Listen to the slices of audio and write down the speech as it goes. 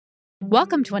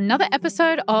Welcome to another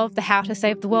episode of the How to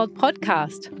Save the World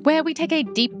podcast, where we take a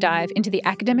deep dive into the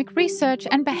academic research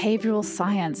and behavioural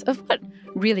science of what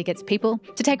really gets people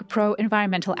to take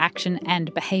pro-environmental action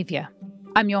and behaviour.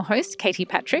 I'm your host, Katie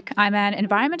Patrick. I'm an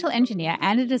environmental engineer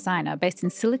and a designer based in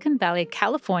Silicon Valley,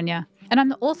 California, and I'm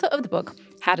the author of the book,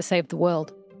 How to Save the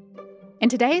World. In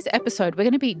today's episode, we're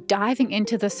going to be diving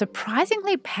into the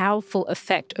surprisingly powerful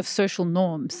effect of social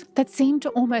norms that seem to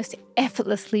almost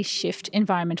effortlessly shift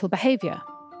environmental behaviour.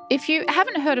 If you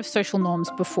haven't heard of social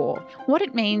norms before, what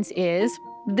it means is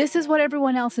this is what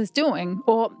everyone else is doing,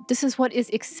 or this is what is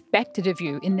expected of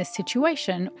you in this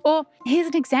situation, or here's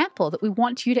an example that we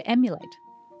want you to emulate.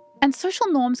 And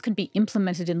social norms can be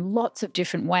implemented in lots of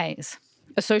different ways.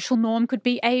 A social norm could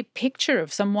be a picture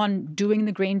of someone doing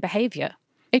the green behaviour.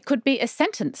 It could be a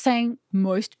sentence saying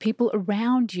most people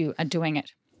around you are doing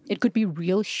it. It could be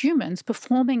real humans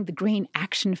performing the green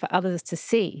action for others to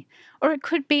see. Or it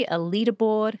could be a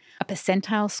leaderboard, a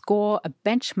percentile score, a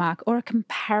benchmark, or a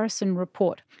comparison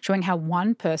report showing how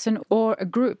one person or a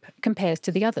group compares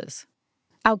to the others.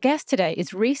 Our guest today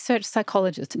is research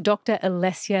psychologist Dr.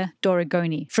 Alessia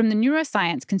Dorigoni from the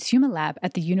Neuroscience Consumer Lab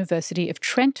at the University of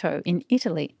Trento in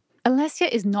Italy. Alessia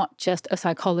is not just a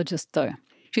psychologist, though.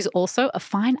 She's also a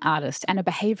fine artist and a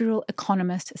behavioural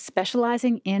economist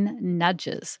specialising in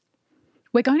nudges.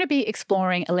 We're going to be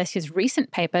exploring Alessia's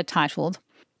recent paper titled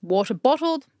Water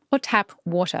Bottled or Tap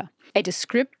Water, a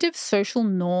descriptive social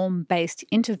norm-based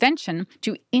intervention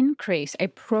to increase a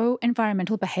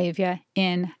pro-environmental behaviour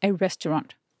in a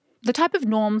restaurant. The type of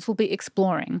norms we'll be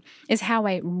exploring is how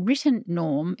a written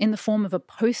norm in the form of a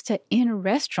poster in a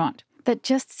restaurant that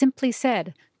just simply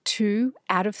said 2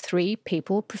 out of 3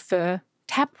 people prefer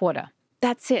tap water.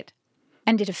 That's it.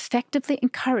 And it effectively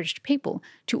encouraged people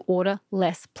to order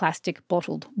less plastic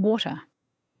bottled water.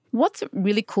 What's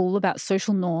really cool about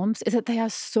social norms is that they are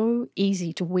so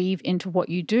easy to weave into what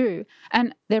you do,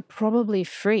 and they're probably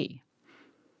free.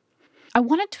 I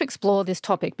wanted to explore this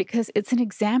topic because it's an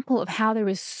example of how there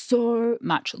is so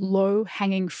much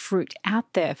low-hanging fruit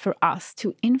out there for us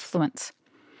to influence.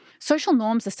 Social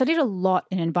norms are studied a lot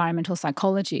in environmental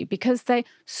psychology because they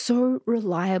so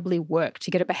reliably work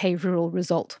to get a behavioural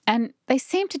result. And they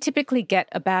seem to typically get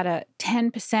about a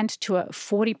 10% to a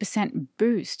 40%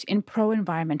 boost in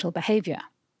pro-environmental behaviour.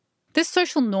 This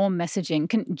social norm messaging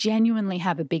can genuinely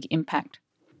have a big impact.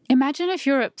 Imagine if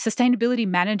you're a sustainability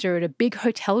manager at a big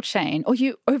hotel chain, or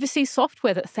you oversee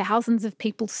software that thousands of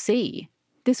people see.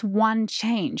 This one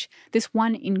change, this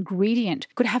one ingredient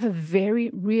could have a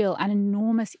very real and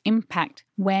enormous impact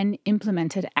when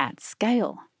implemented at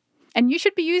scale. And you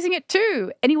should be using it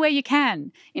too, anywhere you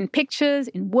can, in pictures,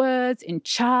 in words, in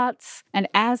charts, and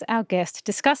as our guest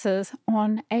discusses,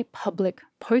 on a public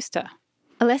poster.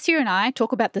 Alessia and I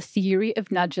talk about the theory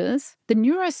of nudges, the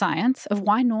neuroscience of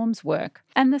why norms work,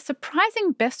 and the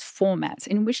surprising best formats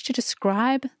in which to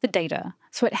describe the data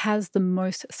so it has the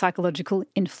most psychological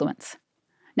influence.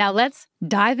 Now let's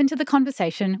dive into the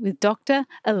conversation with Dr.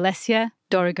 Alessia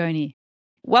Dorigoni.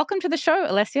 Welcome to the show,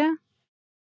 Alessia.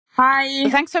 Hi.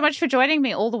 Thanks so much for joining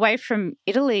me all the way from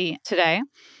Italy today.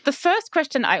 The first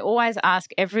question I always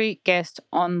ask every guest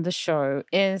on the show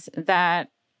is that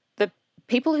the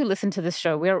people who listen to this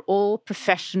show, we are all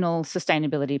professional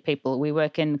sustainability people. We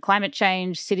work in climate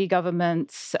change, city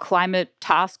governments, climate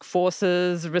task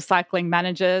forces, recycling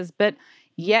managers, but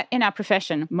yet in our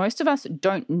profession, most of us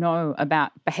don't know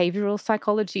about behavioural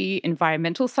psychology,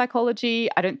 environmental psychology.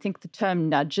 I don't think the term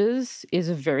nudges is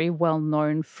a very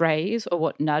well-known phrase or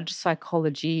what nudge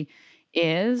psychology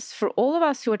is. For all of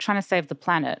us who are trying to save the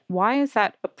planet, why is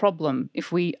that a problem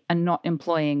if we are not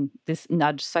employing this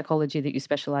nudge psychology that you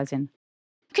specialise in?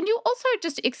 Can you also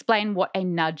just explain what a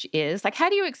nudge is? Like, how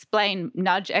do you explain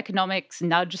nudge economics,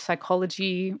 nudge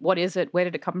psychology? What is it? Where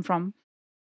did it come from?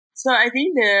 So I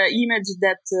think the image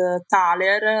that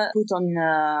Thaler put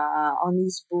on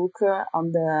his book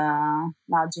on the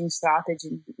nudging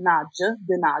strategy,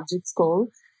 the nudge it's called,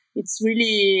 it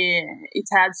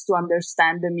helps to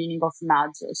understand the meaning of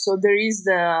nudge. So there is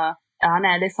an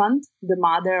elephant, the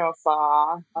mother of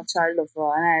a child of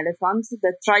an elephant,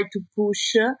 that tried to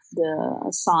push the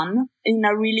son in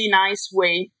a really nice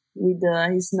way with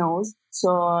his nose.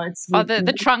 So it's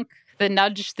the trunk, the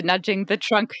nudging, the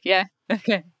trunk. Yeah.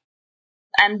 Okay.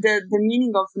 And the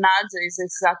meaning of nudge is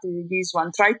exactly this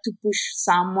one. Try to push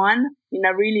someone in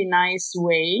a really nice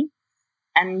way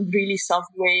and really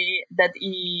soft way that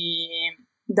he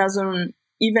doesn't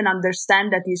even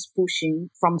understand that he's pushing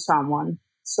from someone.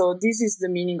 So this is the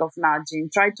meaning of nudging.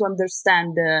 Try to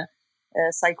understand the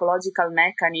psychological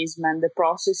mechanism and the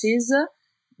processes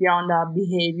beyond our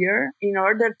behavior in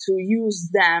order to use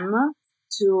them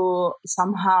to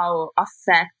somehow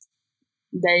affect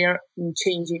their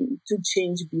change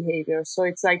behavior. So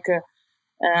it's like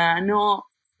know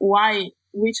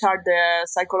which are the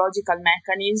psychological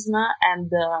mechanism and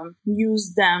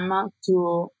use them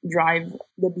to drive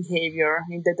the behavior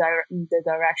in the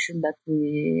direction that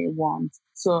we want.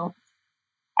 So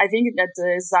I think that's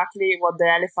exactly what the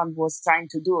elephant was trying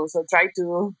to do. So try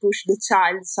to push the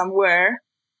child somewhere,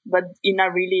 but in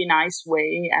a really nice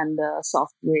way and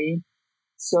soft way.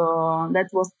 So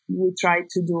that's what we try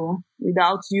to do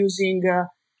without using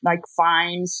like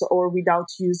fines or without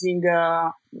using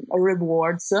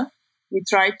rewards. We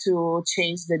try to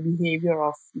change the behavior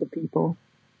of the people.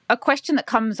 A question that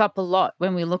comes up a lot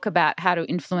when we look about how to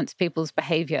influence people's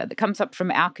behavior that comes up from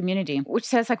our community, which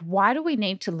says like, why do we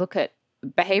need to look at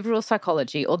behavioral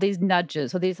psychology or these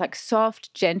nudges or these like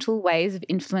soft, gentle ways of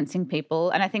influencing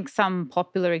people? And I think some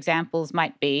popular examples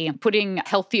might be putting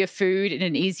healthier food in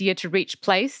an easier to reach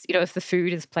place. You know, if the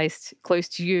food is placed close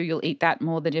to you, you'll eat that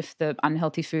more than if the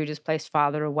unhealthy food is placed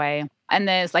farther away. And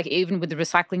there's like, even with the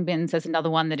recycling bins, there's another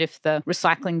one that if the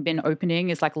recycling bin opening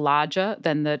is like larger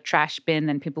than the trash bin,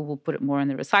 then people will put it more in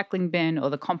the recycling bin or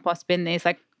the compost bin. There's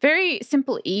like very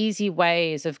simple, easy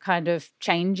ways of kind of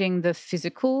changing the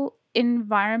physical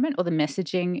environment or the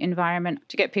messaging environment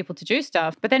to get people to do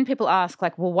stuff. But then people ask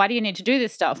like, well, why do you need to do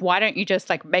this stuff? Why don't you just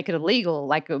like make it illegal,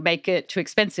 like make it too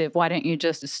expensive? Why don't you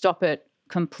just stop it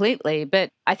completely? But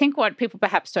I think what people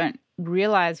perhaps don't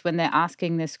realize when they're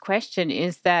asking this question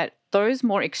is that those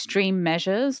more extreme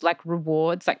measures like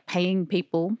rewards, like paying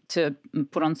people to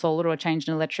put on solar or change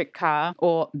an electric car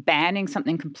or banning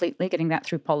something completely, getting that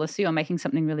through policy or making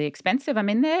something really expensive, I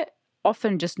mean, they're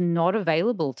often just not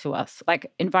available to us, like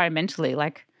environmentally.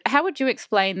 Like, how would you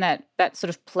explain that sort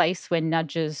of place where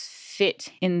nudges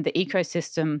fit in the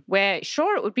ecosystem where,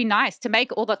 sure, it would be nice to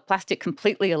make all the plastic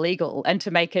completely illegal and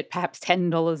to make it perhaps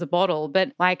 $10 a bottle,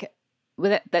 but like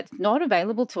that's not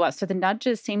available to us. So the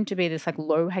nudges seem to be this like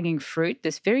low-hanging fruit,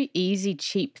 this very easy,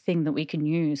 cheap thing that we can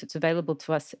use. It's available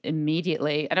to us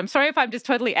immediately. And I'm sorry if I'm just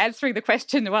totally answering the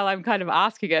question while I'm kind of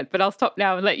asking it, but I'll stop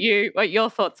now and what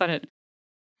your thoughts on it.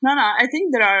 No, I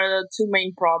think there are two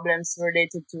main problems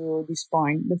related to this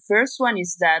point. The first one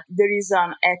is that there is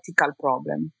an ethical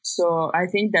problem. So I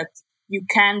think that you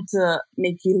can't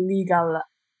make illegal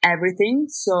everything.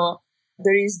 So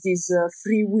there is this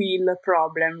free will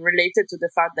problem related to the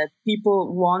fact that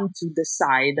people want to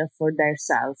decide for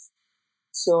themselves.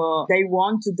 So they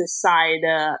want to decide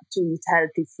to eat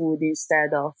healthy food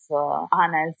instead of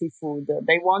unhealthy food.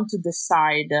 They want to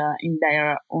decide in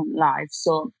their own life.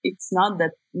 So it's not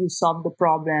that you solve the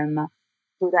problem,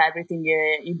 put everything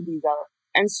illegal.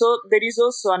 And so there is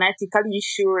also an ethical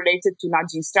issue related to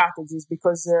nudging strategies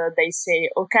because they say,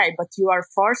 okay, but you are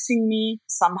forcing me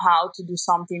somehow to do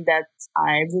something that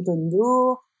I wouldn't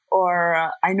do,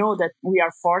 or I know that we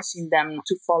are forcing them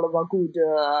to follow a good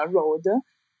road.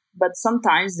 But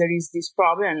sometimes there is this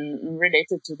problem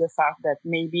related to the fact that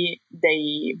maybe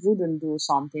they wouldn't do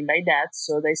something like that.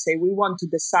 So they say, we want to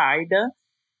decide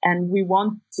and we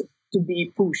want to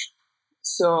be pushed.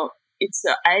 So it's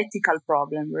an ethical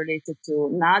problem related to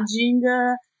nudging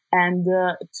and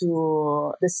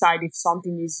to decide if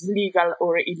something is legal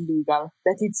or illegal.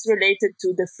 That it's related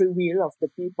to the free will of the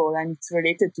people and it's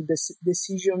related to the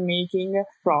decision-making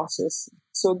process.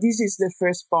 So this is the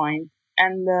first point.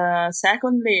 And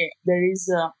secondly, there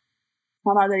is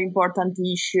another important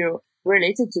issue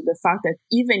related to the fact that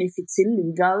even if it's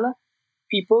illegal,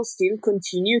 people still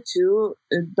continue to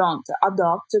don't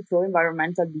adopt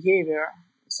pro-environmental behavior,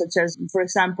 such as, for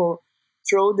example,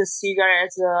 throw the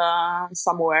cigarette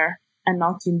somewhere and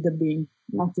not in the bin,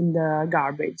 not in the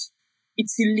garbage.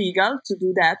 It's illegal to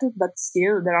do that, but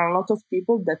still there are a lot of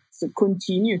people that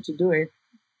continue to do it.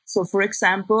 So, for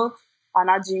example, a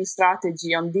nudging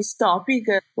strategy on this topic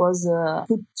was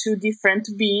put two different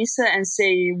bins and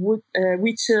say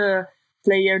which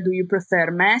player do you prefer,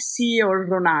 Messi or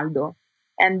Ronaldo?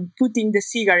 And putting the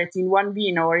cigarette in one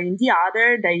bin or in the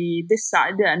other, they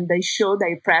decide and they show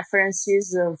their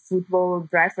preferences, football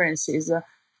preferences.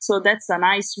 So that's a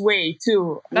nice way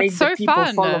to make the people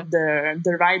follow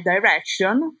the right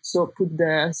direction. So put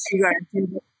the cigarette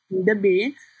in the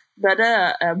bin, but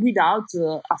without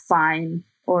a fine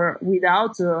or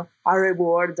without a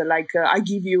reward, like I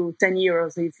give you 10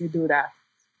 euros if you do that.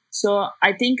 So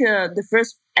I think the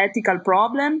first ethical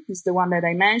problem is the one that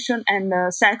I mentioned.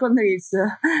 And secondly, is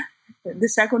the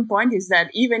second point is that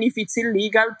even if it's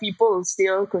illegal, people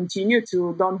still continue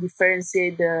to don't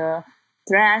differentiate the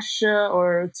trash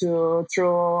or to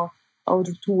throw or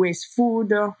to waste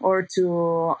food or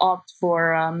to opt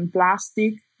for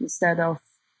plastic instead of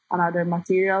another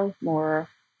material, more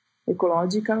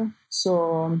ecological.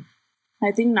 So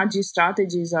I think nudging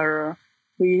strategies are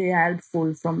really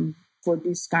helpful for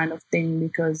this kind of thing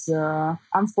because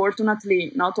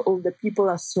unfortunately not all the people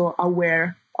are so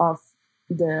aware of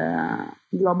the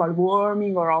global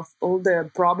warming or of all the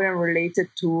problem related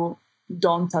to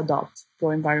don't adopt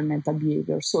pro-environmental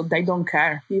behavior. So they don't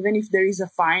care. Even if there is a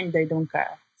fine, they don't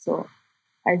care. So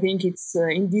I think it's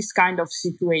in this kind of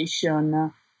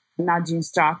situation, nudging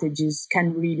strategies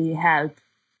can really help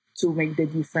to make the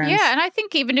difference. Yeah, and I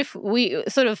think even if we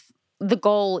the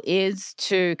goal is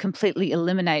to completely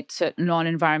eliminate certain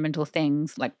non-environmental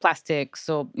things like plastics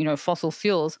or, fossil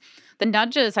fuels, the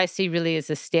nudges I see really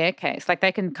as a staircase. Like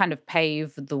they can kind of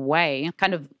pave the way,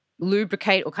 kind of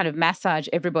lubricate or kind of massage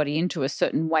everybody into a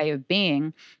certain way of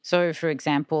being. So, for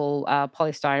example,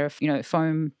 polystyrene,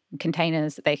 foam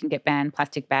containers, they can get banned,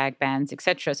 plastic bag bans,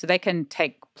 etc. So they can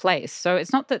take place. So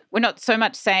it's not that we're not so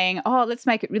much saying, oh, let's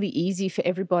make it really easy for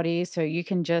everybody so you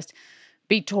can just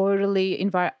be totally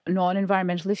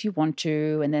non-environmental if you want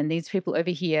to, and then these people over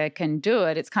here can do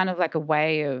it. It's kind of like a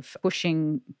way of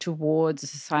pushing towards a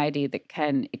society that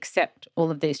can accept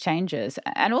all of these changes.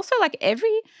 And also, like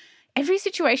every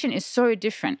situation is so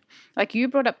different. Like you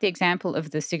brought up the example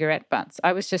of the cigarette butts.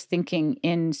 I was just thinking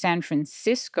in San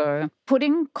Francisco,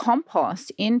 putting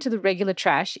compost into the regular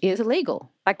trash is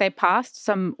illegal. Like they passed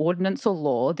some ordinance or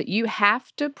law that you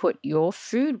have to put your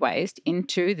food waste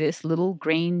into this little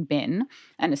green bin,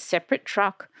 and a separate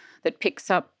truck that picks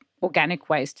up organic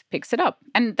waste picks it up.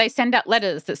 And they send out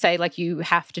letters that say, like, you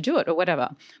have to do it or whatever.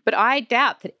 But I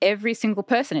doubt that every single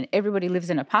person, and everybody lives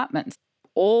in apartments,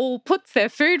 all puts their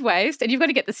food waste, and you've got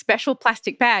to get the special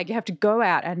plastic bag you have to go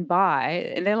out and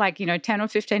buy, and they're like, $10 or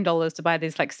 $15 to buy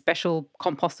these like special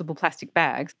compostable plastic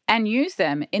bags and use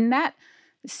them. In that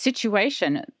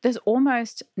situation, there's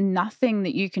almost nothing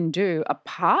that you can do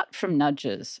apart from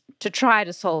nudges to try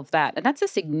to solve that. And that's a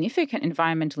significant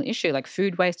environmental issue, like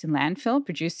food waste in landfill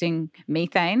producing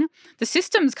methane. The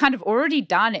system's kind of already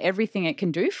done everything it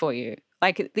can do for you.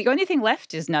 Like the only thing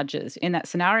left is nudges in that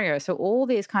scenario. So all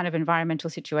these kind of environmental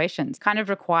situations kind of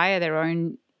require their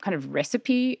own kind of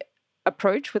recipe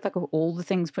approach with like all the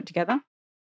things put together.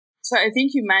 So I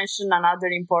think you mentioned another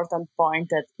important point,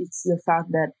 that it's the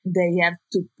fact that they have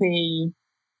to pay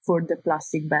for the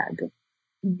plastic bag.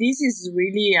 This is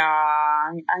really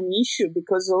an issue,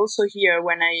 because also here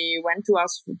when I went to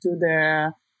ask to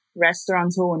the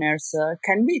restaurant owners,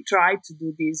 can we try to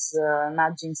do this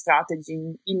nudging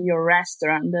strategy in your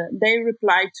restaurant? They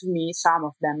replied to me, some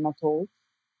of them, not all,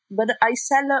 but I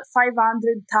sell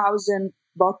 500,000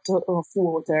 bottles of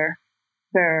water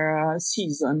per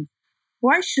season.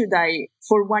 Why should I,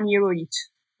 for €1 each,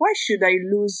 why should I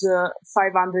lose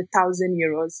 500,000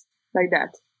 euros like that?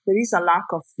 There is a lack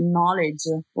of knowledge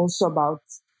also about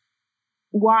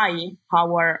why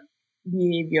our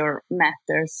behavior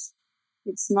matters.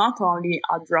 It's not only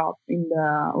a drop in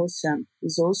the ocean,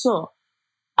 it's also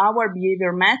our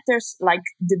behavior matters, like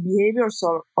the behaviors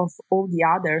of all the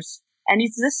others. And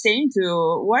it's the same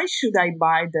to, why should I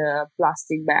buy the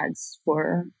plastic bags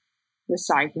for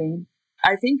recycling?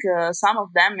 I think some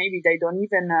of them, maybe they don't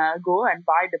even go and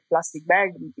buy the plastic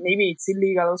bag. Maybe it's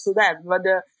illegal also that, but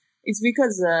it's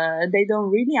because they don't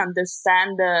really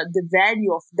understand the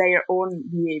value of their own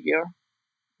behavior.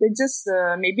 They just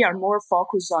maybe are more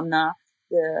focused on the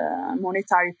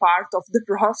monetary part of the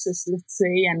process, let's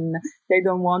say, and they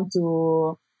don't want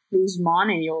to lose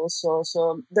money also.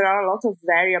 So there are a lot of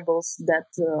variables that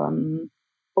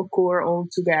occur all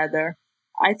together.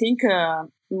 I think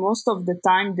most of the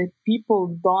time the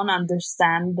people don't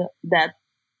understand that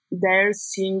their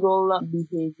single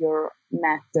behavior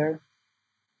matter.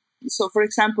 So, for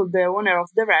example, the owner of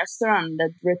the restaurant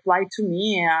that replied to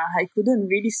me, I couldn't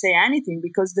really say anything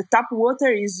because the tap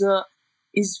water is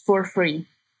for free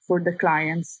for the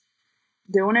clients.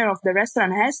 The owner of the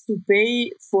restaurant has to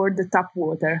pay for the tap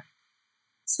water.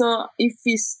 So if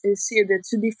we see the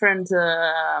two different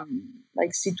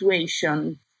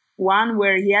situation, one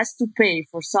where he has to pay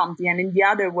for something, and in the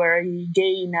other where he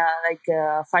gain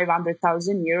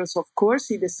 500,000 euros, of course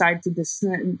he decide to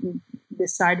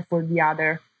decide for the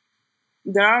other.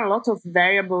 There are a lot of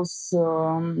variables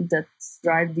that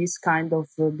drive this kind of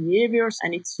behaviors,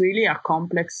 and it's really a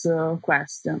complex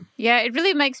question. Yeah, it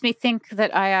really makes me think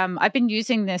that I've been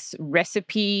using this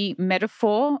recipe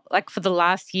metaphor like for the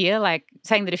last year, like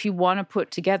saying that if you want to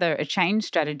put together a change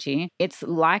strategy, it's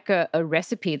like a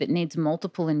recipe that needs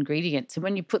multiple ingredients. And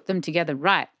when you put them together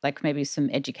right, like maybe some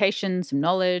education, some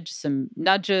knowledge, some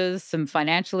nudges, some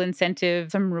financial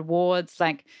incentives, some rewards,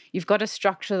 like you've got to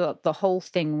structure the whole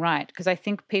thing right. Because I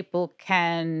think people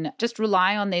can just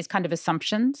rely on these kind of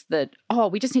assumptions that, oh,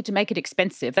 we just need to make it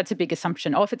expensive. That's a big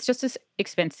assumption. Oh, if it's just as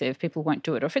expensive, people won't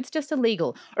do it. Or if it's just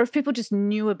illegal, or if people just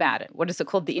knew about it. What is it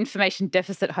called? The information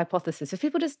deficit hypothesis. If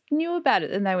people just knew about it,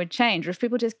 then they would change. Or if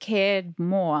people just cared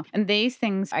more. And these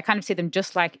things, I kind of see them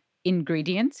just like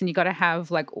ingredients, and you got to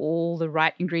have like all the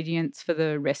right ingredients for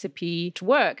the recipe to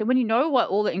work. And when you know what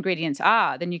all the ingredients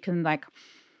are, then you can like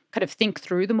kind of think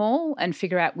through them all and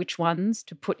figure out which ones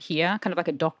to put here, kind of like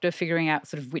a doctor figuring out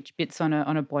sort of which bits on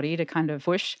a body to kind of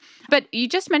push. But you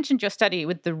just mentioned your study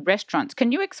with the restaurants.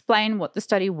 Can you explain what the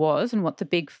study was and what the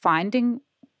big finding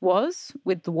was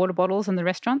with the water bottles and the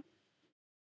restaurant?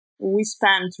 We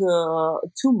spent 2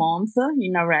 months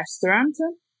in a restaurant,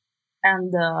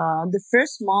 and the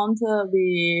first month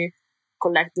we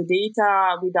collect the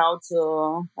data without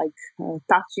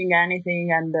touching anything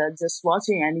and just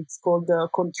watching, and it's called the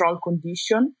control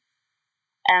condition.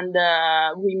 And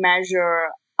we measure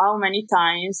how many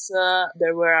times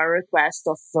there were a request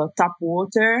of tap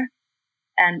water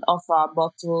and of a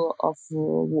bottle of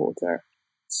water.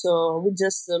 So we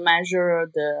just measure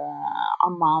the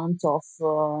amount of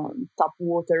tap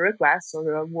water requests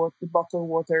or bottled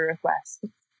water requests.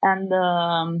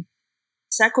 And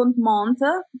second month,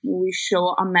 we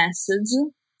show a message.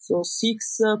 So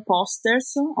 6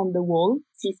 posters on the wall,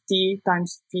 50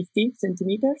 times 50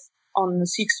 centimeters, on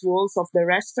 6 walls of the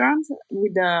restaurant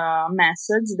with a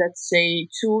message that say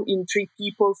 2 in 3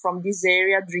 people from this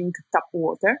area drink tap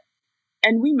water.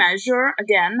 And we measure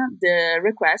again the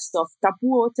request of tap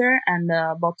water and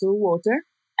bottled water.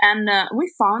 And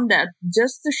we found that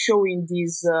just showing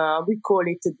this, we call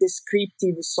it a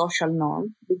descriptive social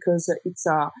norm, because it's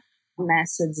a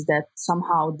message that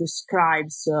somehow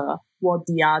describes what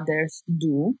the others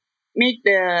do. Make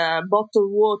the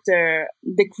bottled water,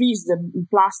 decrease the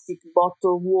plastic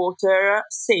bottled water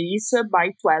sales by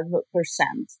 12%.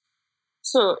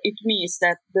 So it means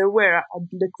that there were a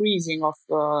decreasing of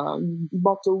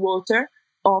bottled water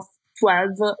of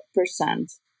 12%.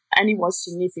 And it was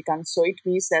significant. So it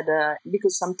means that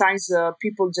because sometimes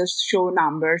people just show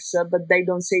numbers, but they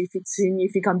don't say if it's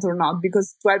significant or not,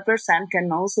 because 12% can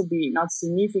also be not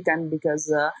significant because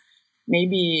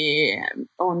maybe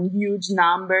on huge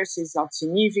numbers is not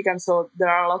significant. So there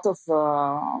are a lot of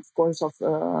course,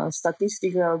 of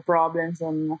statistical problems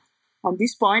on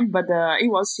this point, but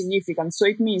it was significant. So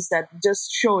it means that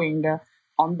just showing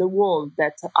on the wall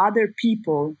that other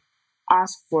people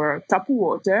ask for tap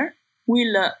water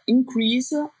will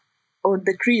increase or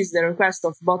decrease the request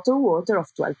of bottled water of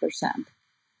 12%.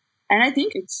 And I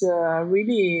think it's a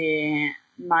really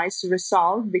nice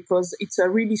result because it's a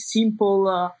really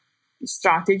simple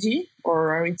strategy,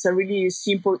 or it's a really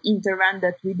simple intervention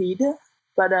that we did,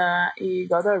 but it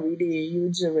got a really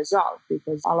huge result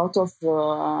because a lot of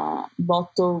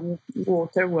bottled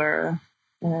water were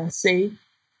saved.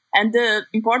 And the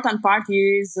important part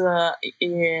is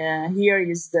here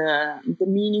is the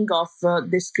meaning of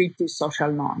descriptive social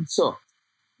norm. So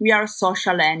we are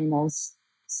social animals.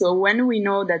 So when we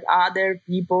know that other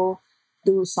people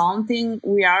do something,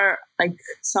 we are like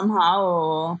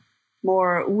somehow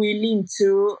more willing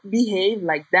to behave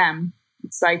like them.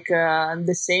 It's like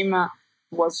the same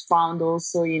was found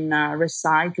also in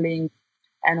recycling,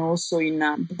 and also in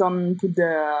don't put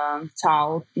the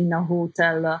towel in a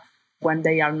hotel when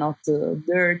they are not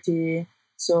dirty.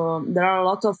 So there are a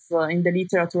lot of, in the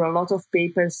literature, a lot of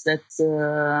papers that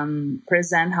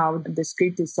present how the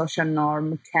descriptive social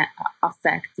norm can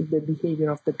affect the behavior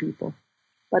of the people.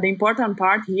 But the important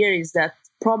part here is that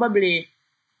probably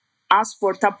ask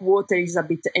for tap water is a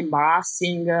bit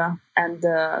embarrassing,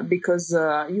 and because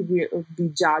you will be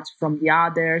judged from the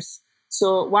others.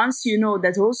 So once you know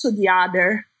that also the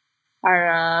other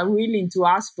are willing to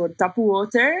ask for tap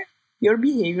water, your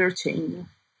behavior changes.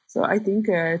 So I think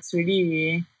it's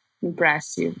really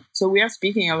impressive. So we are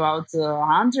speaking about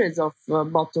hundreds of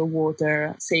bottled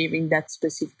water saving that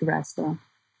specific restaurant.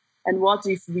 And what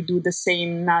if we do the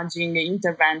same nudging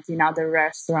intervent in other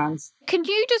restaurants? Can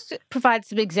you just provide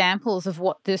some examples of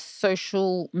what this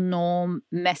social norm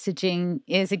messaging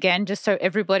is again, just so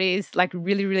everybody's like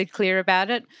really, really clear about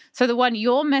it? So the one,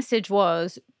 your message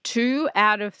was 2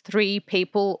 out of 3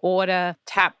 people order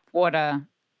tap water.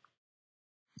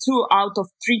 2 out of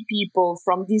 3 people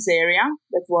from this area,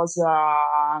 that was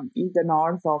in the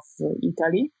north of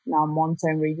Italy, now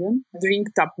mountain region,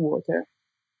 drink tap water.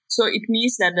 So it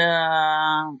means that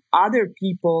other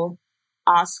people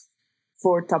ask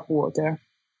for tap water.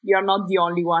 You are not the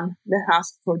only one that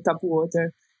asks for tap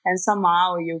water. And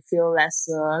somehow you feel less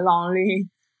lonely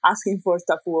asking for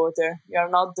tap water. You are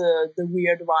not the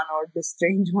weird one or the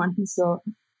strange one. So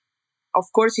Of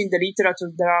course, in the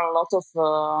literature, there are a lot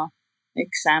of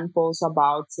examples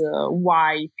about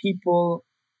why people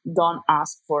don't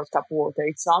ask for tap water.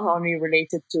 It's not only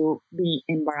related to be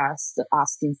embarrassed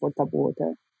asking for tap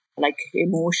water, like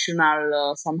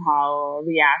emotional somehow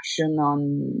reaction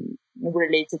on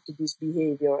related to this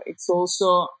behavior. It's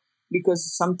also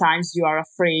because sometimes you are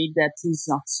afraid that it's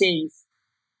not safe.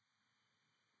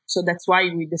 So that's why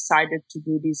we decided to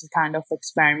do this kind of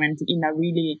experiment in a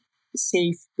really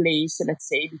safe place, let's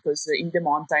say, because in the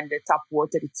mountain, the tap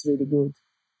water, it's really good.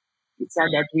 It's not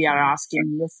that we are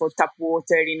asking for tap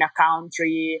water in a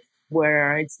country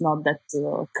where it's not that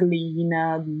clean,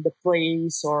 the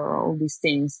place or all these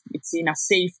things. It's in a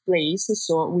safe place.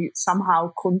 So we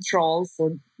somehow control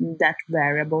for that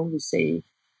variable, we say,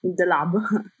 in the lab.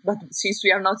 But since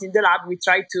we are not in the lab, we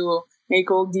try to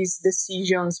make all these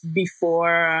decisions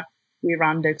before we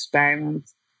run the experiment.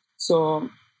 So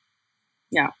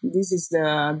yeah, this is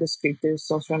the descriptive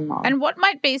social norm. And what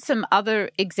might be some other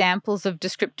examples of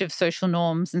descriptive social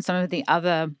norms in some of the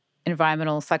other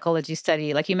environmental psychology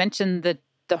study? Like you mentioned the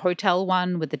hotel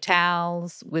one with the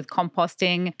towels, with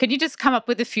composting. Could you just come up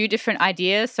with a few different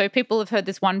ideas? So people have heard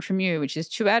this one from you, which is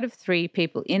 2 out of 3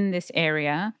 people in this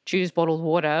area choose bottled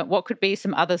water. What could be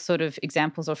some other sort of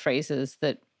examples or phrases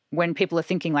that when people are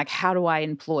thinking like, how do I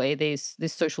employ these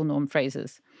social norm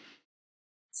phrases?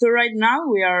 So right now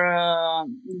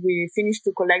we finished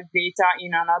to collect data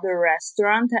in another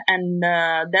restaurant, and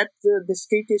that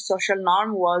descriptive social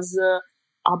norm was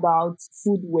about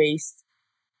food waste.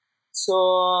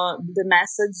 So the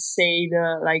message said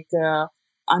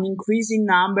an increasing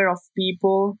number of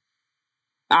people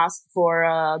ask for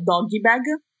a doggy bag.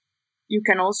 You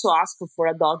can also ask for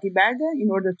a doggy bag in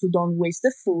order to don't waste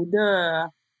the food.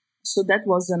 So that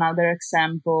was another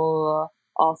example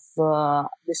of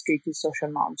descriptive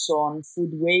social norms. So on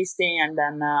food wasting, and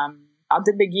then at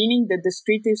the beginning, the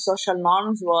descriptive social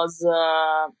norms was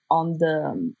on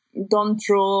the don't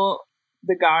throw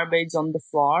the garbage on the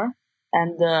floor,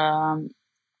 and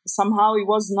somehow it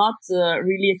was not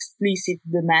really explicit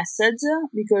the message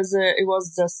because it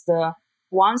was just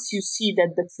once you see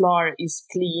that the floor is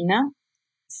clean,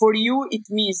 for you, it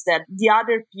means that the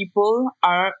other people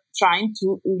are trying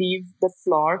to leave the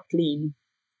floor clean.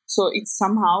 So it's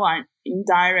somehow an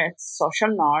indirect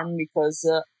social norm because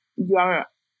you are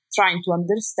trying to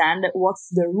understand what's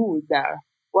the rule there.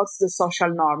 What's the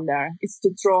social norm there? It's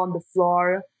to throw on the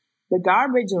floor the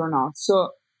garbage or not.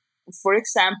 So, for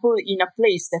example, in a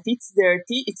place that it's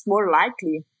dirty, it's more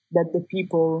likely that the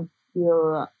people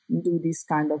will do this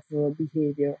kind of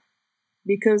behavior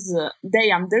because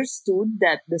they understood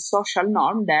that the social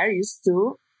norm there is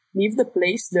to leave the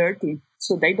place dirty,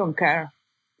 so they don't care.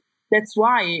 That's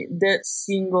why the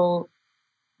single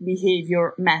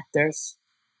behavior matters,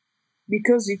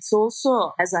 because it's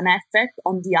also has an effect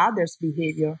on the other's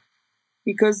behavior,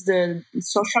 because the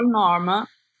social norm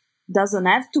doesn't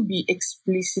have to be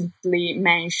explicitly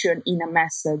mentioned in a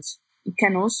message. It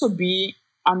can also be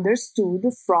understood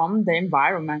from the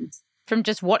environment. From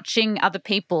just watching other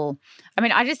people. I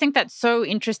mean, I just think that's so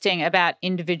interesting about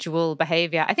individual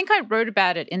behavior. I think I wrote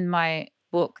about it in my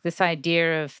book, this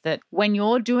idea of that when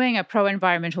you're doing a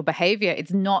pro-environmental behavior,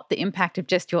 it's not the impact of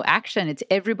just your action, it's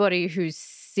everybody who's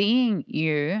seeing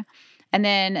you. And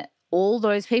then all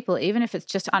those people, even if it's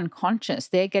just unconscious,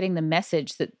 they're getting the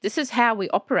message that this is how we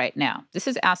operate now. This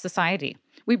is our society.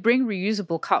 We bring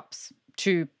reusable cups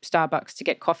to Starbucks to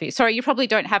get coffee. Sorry, you probably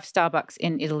don't have Starbucks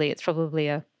in Italy. It's probably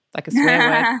a swear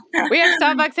word. We have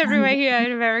Starbucks everywhere here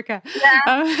in America.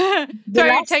 Yeah.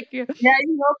 Sorry, take you. Yeah,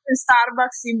 you opened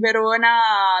Starbucks in Verona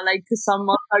like some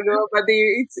months ago, but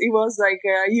it was like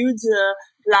a huge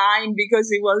line because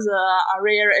it was a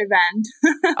rare event.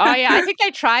 Oh, yeah. I think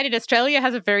they tried it. Australia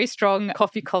has a very strong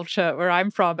coffee culture where I'm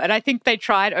from. And I think they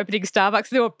tried opening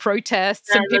Starbucks. There were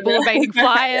protests and people were making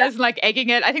flyers and like egging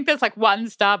it. I think there's like one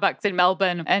Starbucks in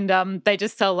Melbourne and they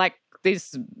just sell like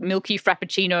these milky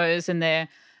frappuccinos and they're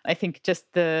I think just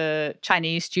the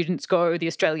Chinese students go, the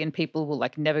Australian people will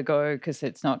like never go because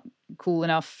it's not cool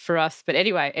enough for us. But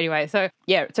anyway, so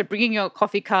yeah, so bringing your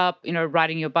coffee cup,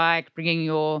 riding your bike, bringing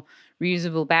your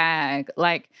reusable bag,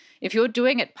 like if you're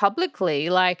doing it publicly,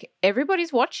 like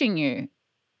everybody's watching you.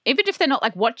 Even if they're not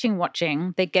like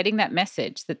watching, they're getting that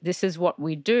message that this is what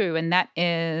we do. And that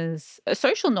is a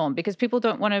social norm because people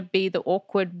don't want to be the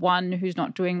awkward one who's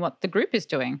not doing what the group is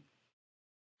doing.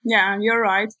 Yeah, you're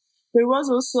right. There was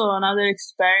also another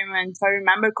experiment, if I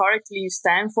remember correctly, in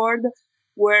Stanford,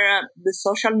 where the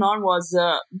social norm was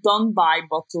don't buy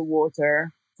bottled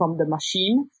water from the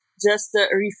machine, just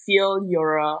refill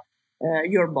your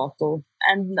bottle.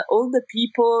 And all the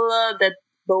people that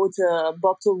both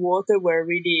bottled water were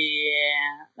really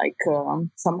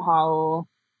somehow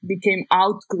became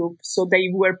out group. So they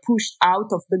were pushed out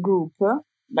of the group.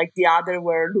 Like the other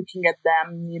were looking at them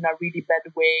in a really bad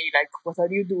way, like, what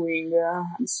are you doing?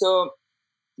 So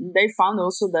they found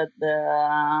also that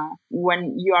when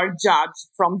you are judged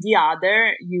from the other,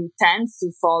 you tend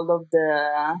to follow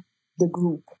the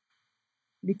group.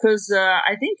 Because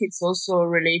I think it's also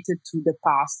related to the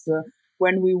past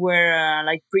when we were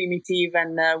primitive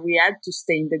and we had to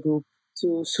stay in the group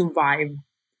to survive.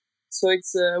 So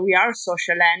it's we are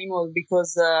social animals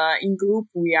because in group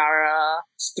we are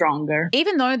stronger.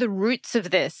 Even though the roots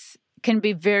of this can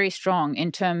be very strong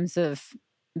in terms of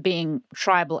being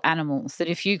tribal animals, that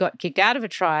if you got kicked out of a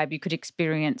tribe, you could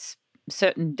experience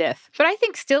certain death. But I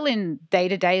think still in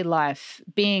day-to-day life,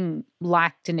 being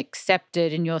liked and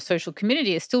accepted in your social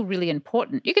community is still really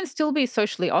important. You can still be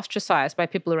socially ostracized by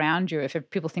people around you if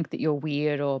people think that you're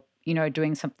weird or,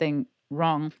 doing something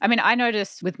wrong. I mean, I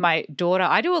notice with my daughter,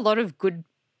 I do a lot of good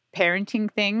parenting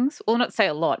things. Well, not say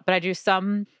a lot, but I do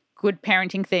some good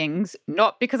parenting things,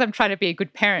 not because I'm trying to be a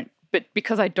good parent, but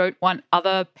because I don't want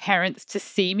other parents to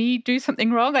see me do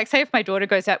something wrong. Like, say if my daughter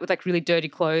goes out with really dirty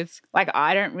clothes,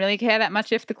 I don't really care that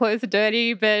much if the clothes are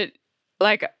dirty, but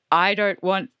I don't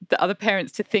want the other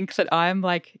parents to think that I'm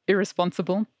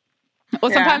irresponsible. Or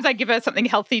sometimes I give her something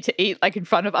healthy to eat, in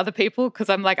front of other people, because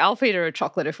I'm I'll feed her a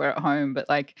chocolate if we're at home, but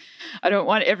I don't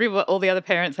want all the other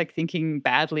parents thinking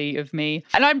badly of me.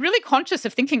 And I'm really conscious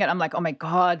of thinking it. I'm oh my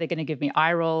God, they're going to give me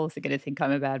eye rolls. They're going to think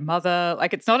I'm a bad mother.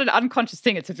 It's not an unconscious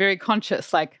thing. It's a very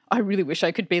conscious, I really wish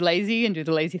I could be lazy and do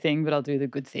the lazy thing, but I'll do the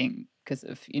good thing because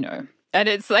of, And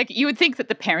it's you would think that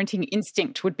the parenting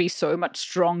instinct would be so much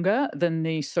stronger than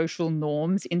the social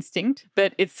norms instinct,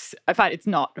 but I find it's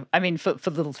not. I mean, for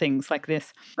little things like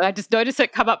this. I just notice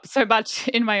it come up so much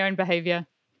in my own behavior.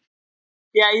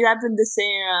 Yeah, it happened the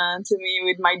same to me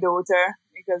with my daughter,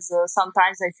 because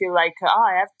sometimes I feel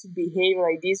I have to behave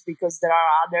like this because there are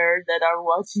others that are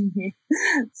watching me.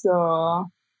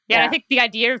 So yeah, I think the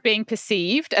idea of being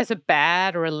perceived as a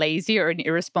bad or a lazy or an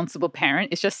irresponsible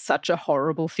parent is just such a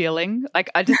horrible feeling.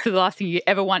 The last thing you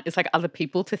ever want is other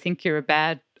people to think you're a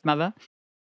bad mother.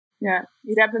 Yeah,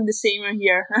 it happened the same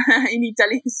here in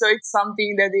Italy. So it's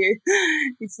something that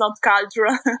it's not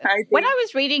cultural, I think. When I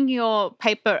was reading your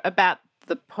paper about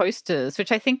the posters,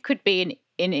 which I think could be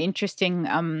an interesting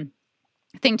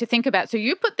thing to think about. So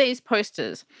you put these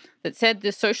posters that said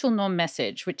the social norm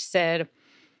message, which said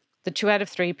the 2 out of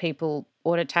 3 people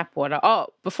order tap water. Oh,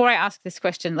 before I ask this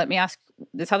question, let me ask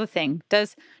this other thing.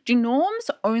 Do norms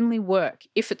only work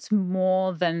if it's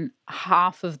more than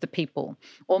half of the people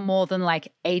or more than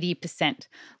 80%?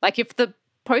 If the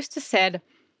poster said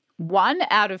 1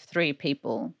 out of 3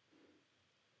 people.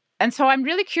 And so I'm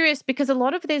really curious because a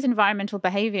lot of these environmental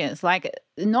behaviors,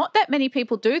 not that many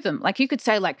people do them. You could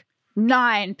say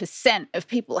 9% of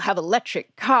people have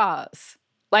electric cars.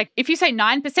 If you say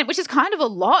 9%, which is kind of a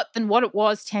lot than what it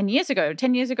was 10 years ago.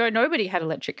 10 years ago, nobody had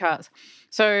electric cars.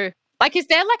 So, is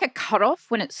there a cutoff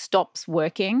when it stops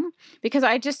working? Because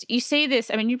you see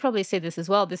this, I mean, you probably see this as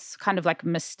well, this kind of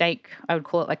mistake, I would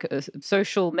call it a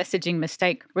social messaging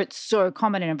mistake, where it's so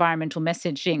common in environmental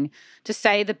messaging to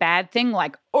say the bad thing,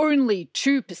 only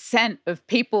 2% of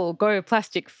people go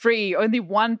plastic free, only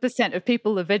 1% of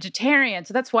people are vegetarian.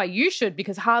 So that's why you should,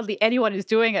 because hardly anyone is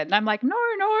doing it. And I'm no,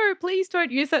 please don't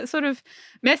use that sort of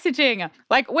messaging.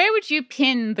 Where would you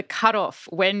pin the cutoff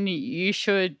when you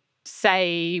should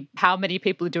say how many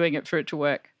people are doing it for it to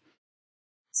work?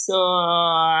 So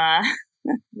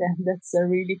that's a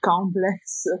really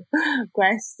complex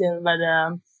question, but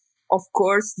of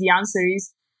course the answer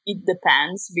is it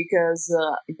depends, because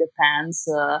it depends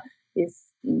if,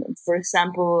 for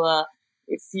example,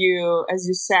 if you, as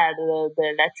you said,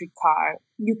 the electric car,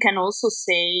 you can also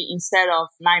say instead of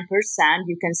 9%,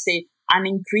 you can say an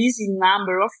increasing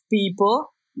number of people,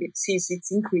 since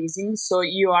it's increasing. So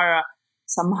you are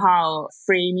somehow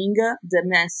framing the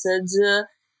message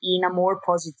in a more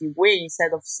positive way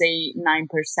instead of say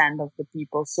 9% of the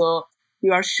people. So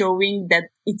you are showing that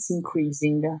it's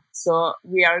increasing. So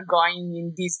we are going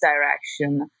in this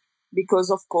direction,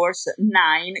 because of course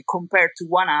 9 compared to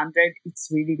 100, it's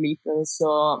really little.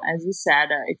 So as you said,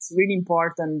 it's really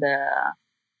important,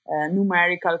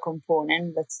 numerical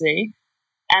component, let's say.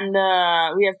 And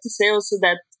we have to say also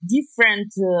that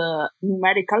different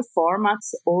numerical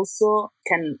formats also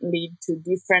can lead to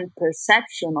different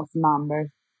perception of numbers.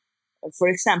 For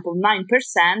example, 9%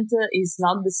 is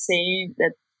not the same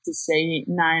that to say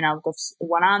 9 out of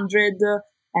 100,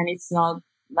 and it's not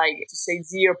to say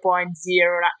 0.0,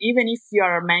 even if you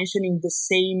are mentioning the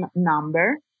same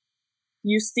number.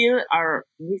 you still are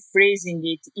rephrasing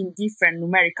it in different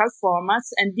numerical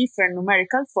formats, and different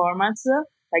numerical formats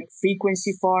like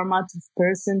frequency format,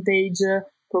 percentage,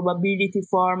 probability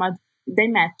format, they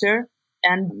matter,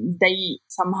 and they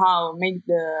somehow make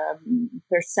the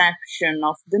perception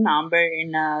of the number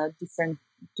in a different,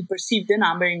 to perceive the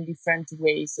number in different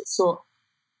ways. So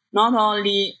not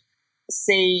only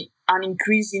say an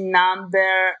increasing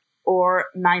number or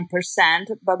 9%,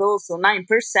 but also 9%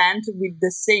 with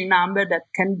the same number that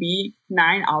can be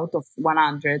 9 out of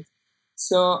 100.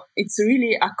 So it's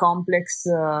really a complex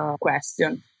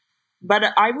question.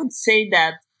 But I would say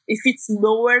that if it's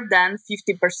lower than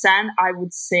 50%, I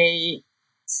would say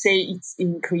it's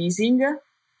increasing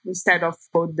instead of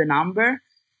quote the number.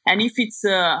 And if it's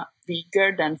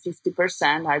bigger than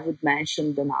 50%, I would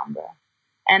mention the number.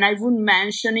 And I would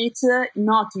mention it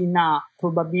not in a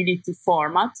probability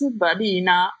format, but in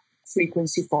a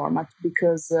frequency format,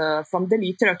 because from the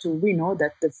literature we know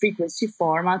that the frequency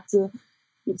format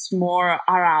it's more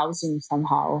arousing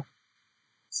somehow.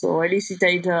 So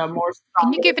elicitate more Can you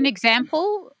stronger. give an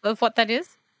example of what that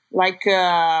is? Like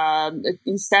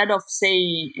instead of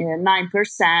say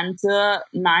 9%,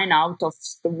 9 out of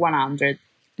 100.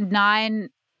 9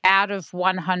 out of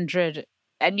 100.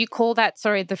 And you call that,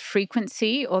 sorry, the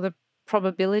frequency or the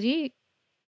probability?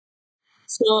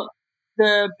 So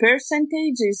the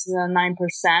percentage is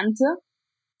 9%.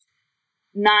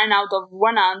 9 out of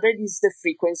 100 is the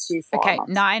frequency Okay,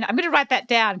 format. 9. I'm going to write that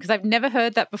down because I've never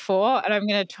heard that before and I'm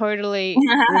going to totally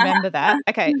remember that.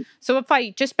 Okay, so if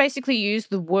I just basically use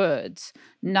the words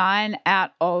 9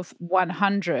 out of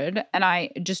 100 and I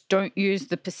just don't use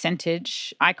the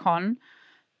percentage icon,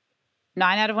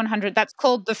 9 out of 100, that's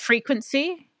called the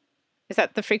frequency? Is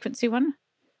that the frequency one?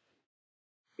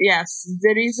 Yes,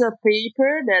 there is a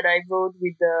paper that I wrote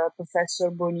with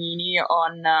Professor Bonini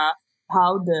on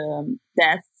how the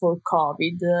death for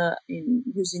COVID in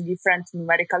using different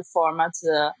numerical formats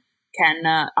can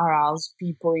arouse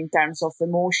people in terms of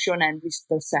emotion and risk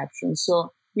perception.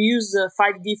 So we use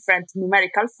 5 different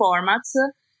numerical formats,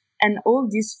 and all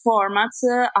these formats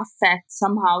affect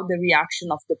somehow the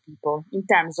reaction of the people in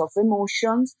terms of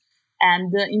emotions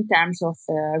and in terms of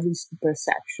risk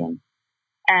perception.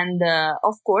 And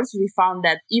of course, we found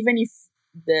that even if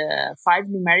the 5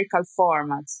 numerical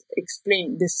formats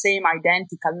explain the same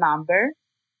identical number,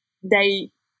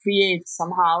 they create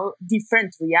somehow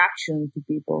different reaction to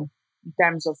people in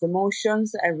terms of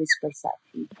emotions and risk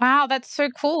perception. Wow, that's so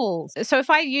cool. So if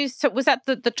I use, so was that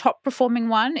the top performing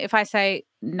one? If I say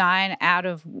 9 out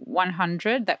of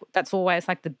 100, that's always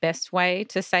like the best way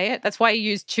to say it. That's why you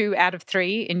use 2 out of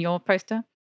 3 in your poster.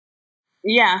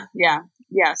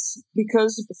 Yes.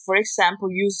 Because, for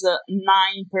example, use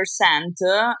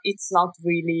 9%, it's not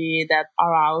really that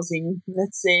arousing,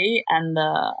 let's say, and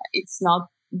it's not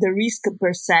the risk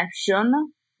perception,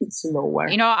 it's lower.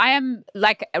 You know, I am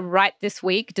like right this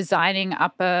week designing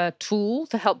up a tool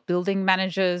to help building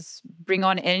managers bring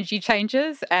on energy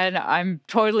changes. And I'm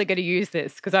totally going to use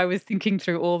this because I was thinking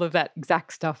through all of that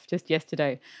exact stuff just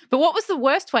yesterday. But what was the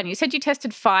worst one? You said you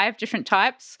tested 5 different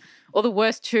types, or the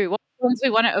worst 2. What ones we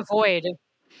want to avoid?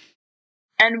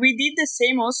 And we did the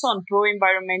same also on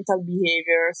pro-environmental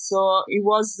behavior. So it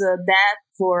was that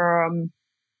for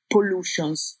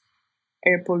pollutions,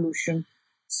 air pollution.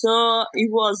 So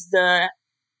it was the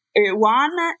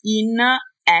one in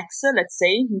X, let's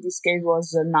say, in this case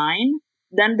was 9.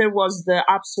 Then there was the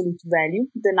absolute value,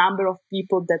 the number of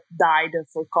people that died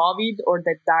for COVID or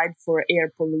that died for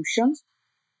air pollution.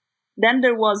 Then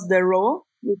there was the raw,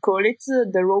 we call it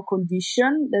the raw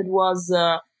condition, that was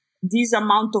this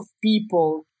amount of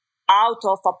people out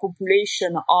of a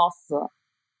population of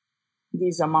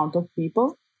this amount of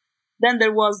people. Then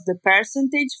there was the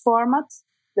percentage format,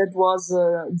 that was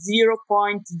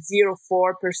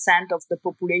 0.04% of the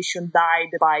population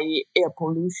died by air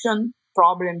pollution,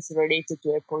 problems related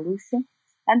to air pollution.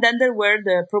 And then there were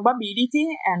the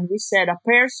probability, and we said a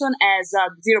person has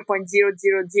a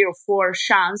 0.0004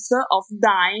 chance of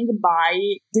dying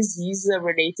by disease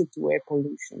related to air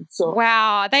pollution. So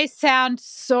Wow, they sound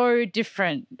so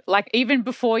different. Like even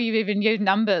before you even use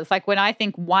numbers, like when I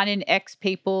think 1 in X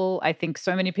people, I think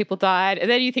so many people died. And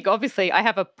then you think, obviously, I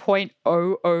have a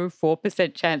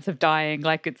 0.004% chance of dying.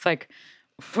 Like it's like,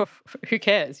 who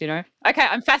cares, you know? Okay,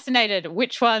 I'm fascinated.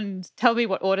 Which ones? Tell me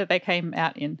what order they came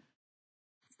out in.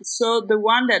 So the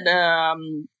one that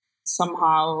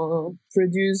somehow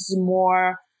produce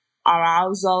more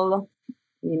arousal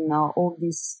in all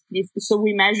these. So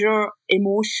we measure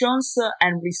emotions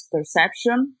and risk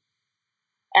perception,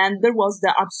 and there was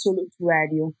the absolute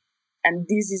value, and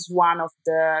this is one of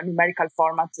the numerical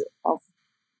format of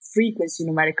frequency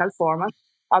numerical format.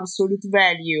 absolute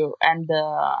value, and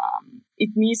it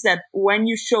means that when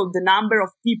you show the number of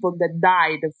people that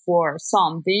died for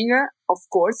something, of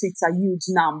course, it's a huge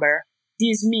number.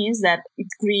 This means that it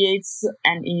creates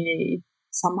and it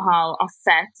somehow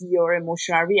affect your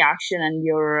emotional reaction and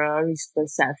your risk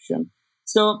perception.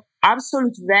 So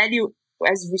absolute value,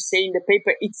 as we say in the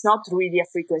paper, it's not really a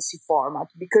frequency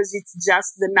format because it's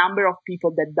just the number of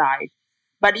people that died.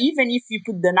 But even if you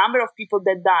put the number of people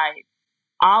that died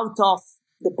out of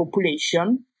the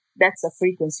population, that's a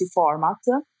frequency format,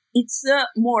 it's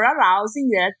more arousing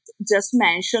that just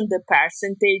mention the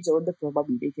percentage or the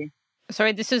probability.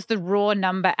 Sorry, this is the raw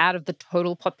number out of the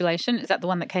total population. Is that the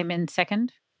one that came in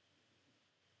second?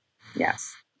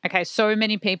 Yes. Okay, so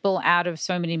many people out of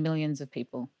so many millions of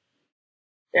people.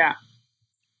 Yeah.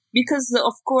 Because,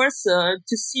 of course,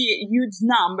 to see huge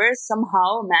numbers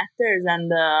somehow matters, and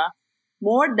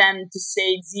more than to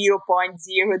say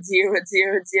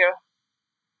 0.0000.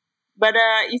 But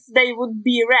if they would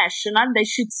be rational, they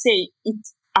should say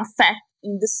it affects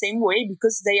in the same way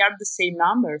because they are the same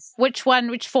numbers. Which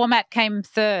format came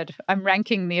third? I'm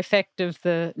ranking the effect of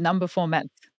the number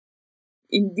formats.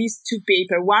 In these two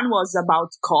papers, one was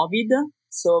about COVID,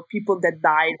 so people that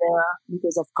died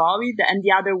because of COVID, and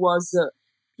the other was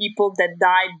people that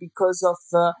died because of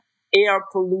air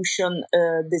pollution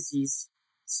disease.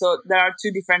 So there are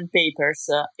two different papers.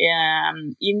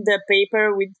 In the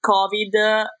paper with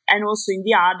COVID and also in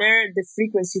the other, the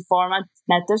frequency format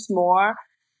matters more.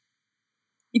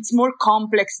 It's more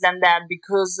complex than that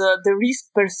because the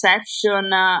risk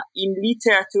perception in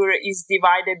literature is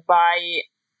divided by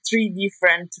three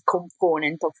different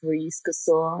components of risk.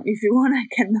 So if you want, I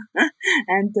can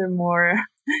enter more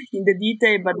in the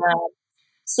detail. But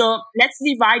so let's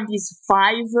divide these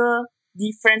five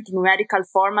different numerical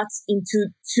formats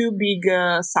into two big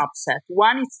subsets.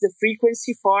 One is the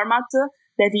frequency format,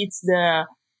 that is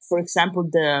for example,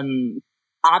 the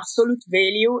absolute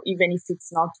value, even if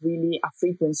it's not really a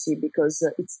frequency because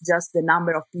it's just the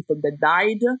number of people that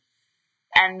died.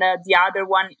 And the other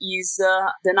one is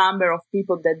the number of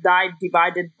people that died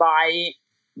divided by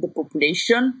the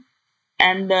population.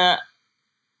 And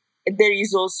there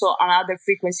is also another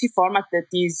frequency format that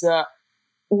is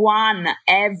one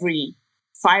every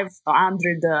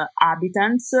 500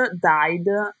 inhabitants died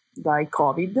by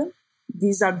COVID.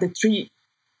 These are the three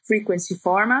frequency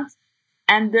formats.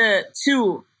 And the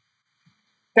two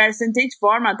percentage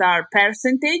format are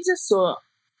percentage. So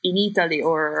in Italy,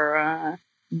 or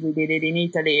we did it in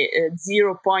Italy,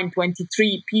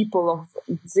 0.23 people of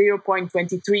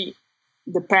 0.23,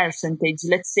 the percentage,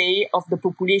 let's say, of the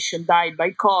population died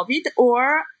by COVID,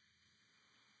 or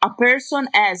a person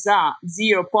has a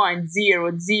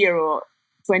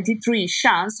 0.0023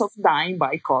 chance of dying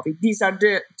by COVID. These are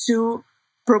the two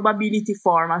probability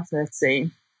formats, let's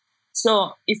say.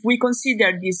 So if we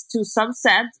consider these two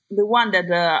subsets, the one that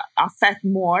affect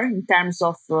more in terms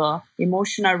of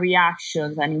emotional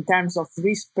reactions and in terms of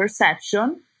risk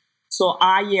perception, so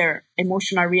higher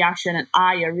emotional reaction and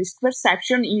higher risk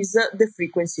perception, is the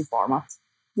frequency format.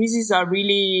 This is a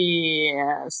really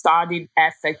studied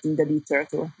effect in the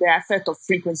literature, the effect of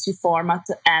frequency format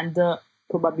and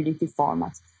probability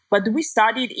format. But we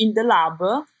studied in the lab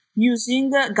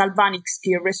using galvanic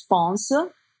skill response,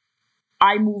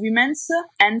 eye movements,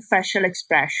 and facial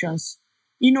expressions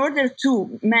in order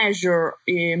to measure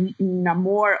in a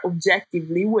more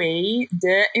objectively way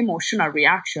the emotional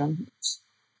reactions.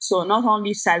 So not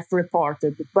only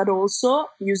self-reported, but also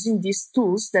using these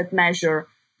tools that measure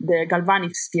the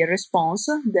galvanic skill response,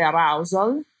 the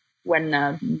arousal when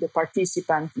the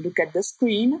participant look at the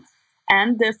screen,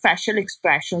 and the facial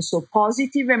expression, so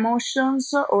positive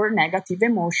emotions or negative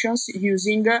emotions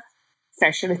using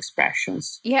facial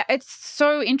expressions. Yeah, it's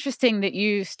so interesting that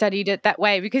you studied it that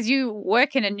way because you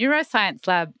work in a neuroscience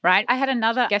lab, right? I had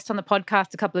another guest on the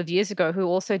podcast a couple of years ago who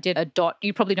also did a dot,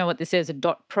 you probably know what this is, a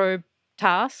dot probe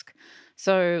task.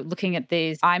 So looking at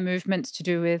these eye movements to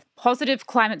do with positive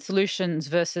climate solutions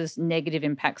versus negative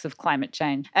impacts of climate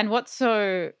change. And what's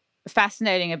so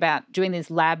fascinating about doing these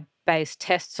lab-based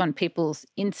tests on people's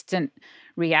instant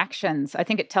reactions, I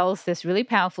think it tells this really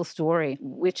powerful story,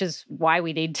 which is why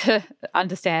we need to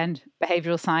understand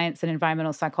behavioral science and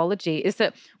environmental psychology, is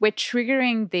that we're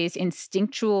triggering these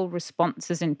instinctual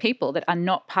responses in people that are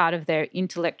not part of their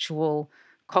intellectual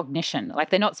cognition. Like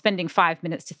they're not spending 5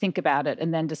 minutes to think about it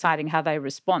and then deciding how they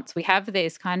respond. So we have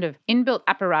this kind of inbuilt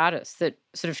apparatus that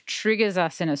sort of triggers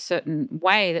us in a certain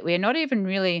way that we're not even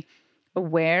really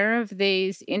aware of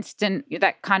these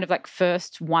that kind of like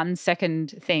first 1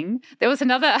 second thing. There was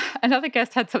another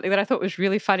guest had something that I thought was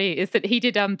really funny, is that he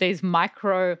did these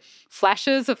micro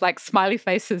flashes of like smiley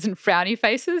faces and frowny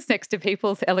faces next to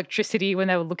people's electricity when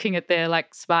they were looking at their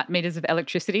like smart meters of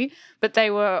electricity, but they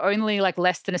were only like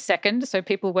less than a second, so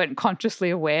people weren't consciously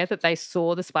aware that they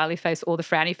saw the smiley face or the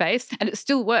frowny face, and it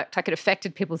still worked. Like, it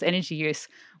affected people's energy use,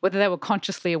 whether they were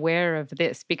consciously aware of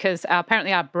this, because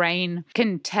apparently our brain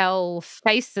can tell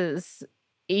faces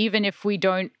even if we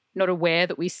don't not aware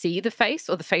that we see the face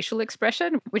or the facial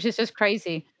expression, which is just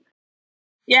crazy.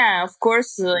 Yeah, of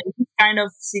course, in this kind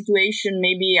of situation,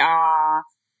 maybe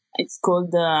it's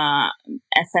called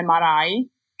fMRI,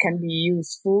 can be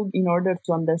useful in order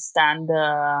to understand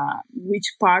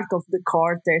which part of the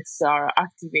cortex are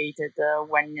activated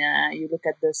when you look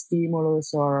at the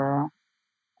stimulus, or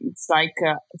it's like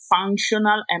a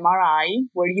functional MRI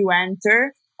where you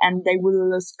enter and they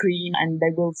will screen and they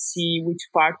will see which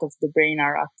part of the brain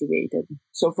are activated.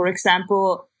 So, for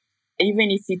example,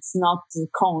 even if it's not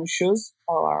conscious,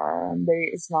 or there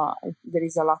is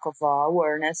a lack of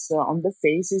awareness on the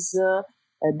faces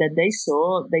that they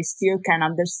saw, they still can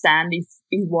understand if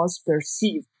it was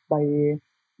perceived by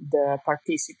the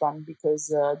participant,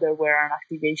 because there were an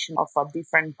activation of a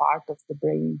different part of the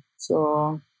brain.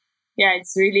 So yeah,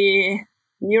 it's really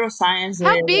neuroscience.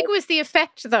 How big was the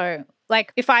effect, though?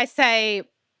 Like, if I say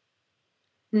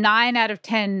 9 out of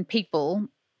 10 people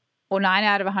or 9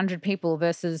 out of 100 people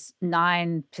versus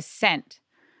 9%,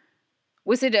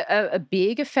 was it a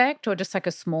big effect or just like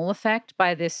a small effect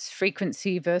by this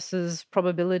frequency versus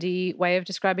probability way of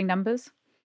describing numbers?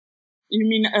 You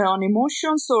mean on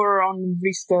emotions or on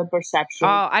risk perception?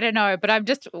 Oh, I don't know, but I'm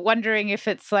just wondering if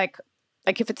it's like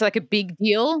if it's like a big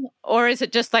deal, or is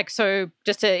it just like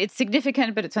it's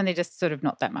significant, but it's only just sort of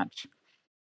not that much.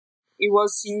 It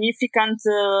was significant,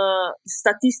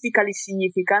 statistically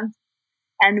significant,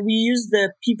 and we used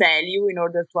the p-value in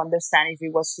order to understand if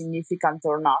it was significant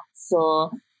or not. So,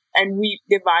 and we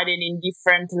divided in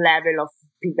different level of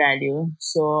p-value.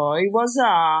 So it was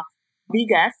a big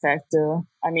effect.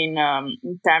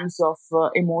 In terms of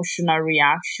emotional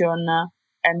reaction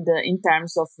and in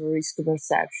terms of risk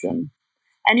perception.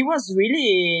 And it was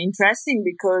really interesting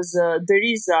because there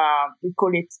is we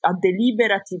call it a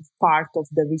deliberative part of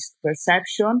the risk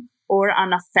perception, or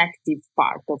an affective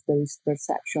part of the risk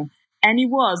perception. And it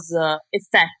was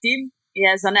effective. It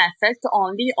has an effect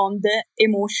only on the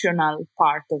emotional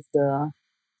part of the.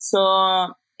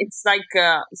 So it's like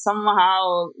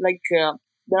somehow like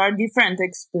there are different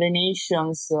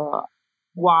explanations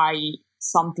why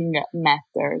something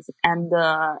matters. And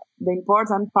the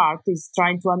important part is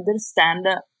trying to understand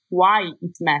why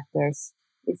it matters.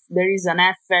 If there is an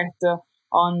effect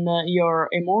on your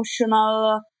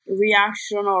emotional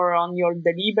reaction or on your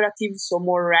deliberative, so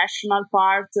more rational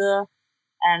part.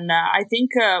 And I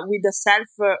think with the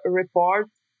self-report,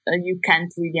 you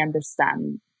can't really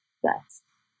understand that.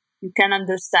 You can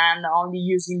understand only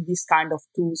using this kind of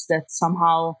tools that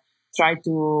somehow try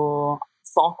to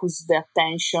focus the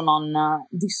attention on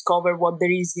discover what there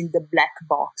is in the black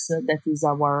box that is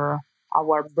our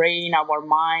brain, our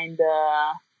mind.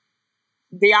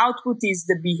 The output is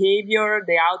the behavior,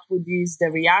 the output is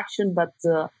the reaction, but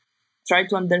try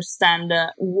to understand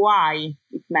why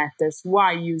it matters,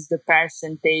 why use the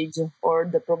percentage or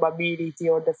the probability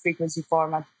or the frequency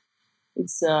format.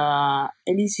 It's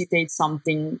elicitate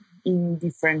something in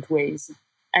different ways.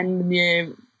 And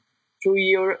through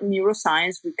your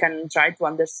neuroscience, we can try to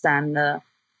understand the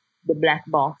black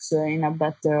box in a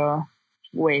better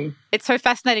way. It's so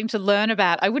fascinating to learn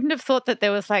about. I wouldn't have thought that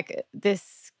there was like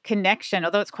this connection,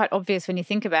 although it's quite obvious when you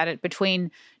think about it, between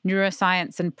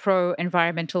neuroscience and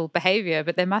pro-environmental behavior,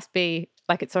 but there must be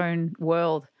like its own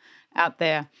world out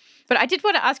there. But I did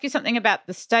want to ask you something about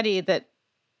the study. That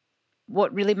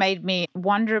what really made me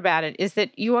wonder about it is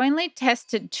that you only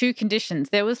tested 2 conditions.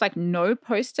 There was like no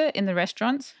poster in the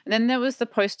restaurants, and then there was the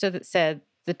poster that said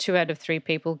the 2 out of 3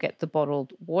 people get the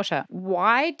bottled water.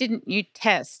 Why didn't you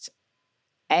test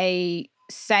a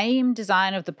same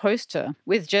design of the poster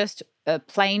with just a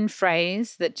plain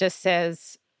phrase that just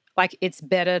says, like, it's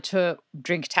better to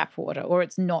drink tap water, or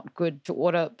it's not good to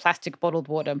order plastic bottled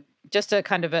water? Just a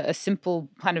kind of a simple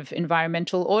kind of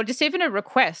environmental, or just even a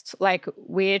request, like,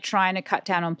 we're trying to cut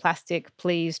down on plastic,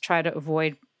 please try to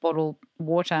avoid bottled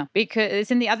water.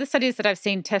 Because in the other studies that I've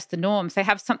seen test the norms, they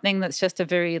have something that's just a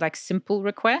very like simple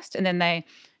request, and then they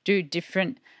do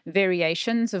different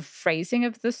variations of phrasing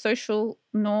of the social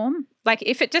norm. Like,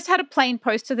 if it just had a plain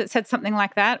poster that said something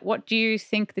like that, what do you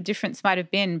think the difference might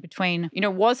have been between,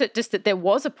 was it just that there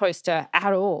was a poster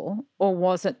at all, or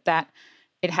was it that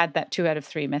it had that 2 out of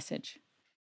 3 message?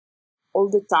 all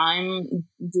the time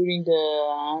during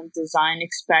the design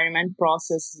experiment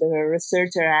process, the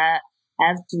researcher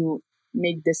have to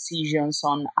make decisions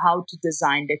on how to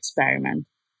design the experiment.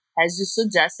 As you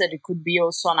suggested, it could be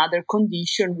also another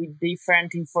condition with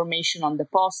different information on the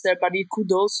poster, but it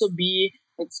could also be,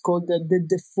 it's called the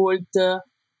default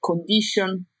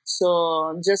condition.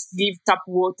 So just give tap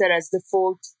water as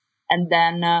default, and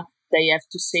then they have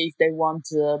to say if they want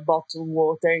bottled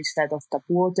water instead of tap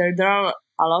water. There are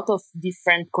a lot of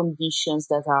different conditions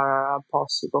that are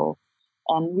possible.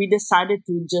 And we decided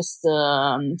to just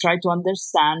try to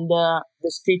understand the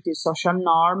descriptive social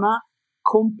norm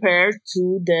compared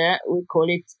to we call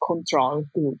it control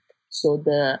group, so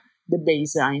the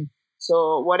baseline.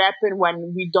 So what happened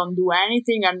when we don't do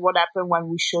anything, and what happened when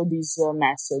we show this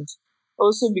message.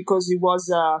 Also because it was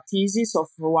a thesis of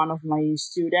one of my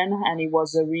students, and it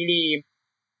was a really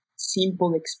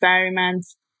simple experiment,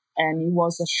 and it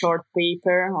was a short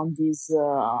paper on this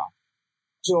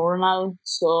journal.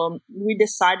 So we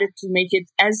decided to make it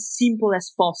as simple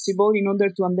as possible in order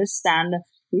to understand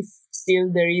if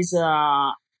still there is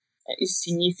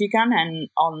significant and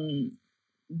on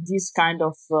this kind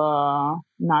of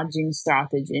nudging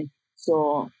strategy.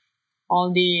 So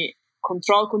only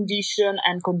control condition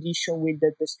and condition with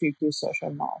the descriptive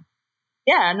social norm.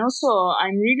 Yeah, and also I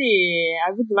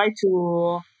would like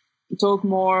to talk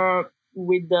more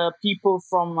with the people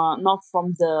from not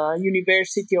from the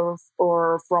university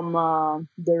or from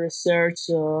the research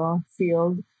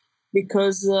field,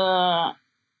 because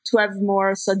to have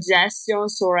more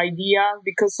suggestions or ideas,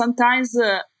 because sometimes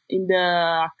in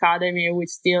the academy we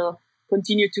still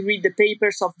continue to read the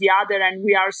papers of the other, and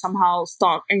we are somehow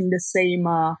stuck in the same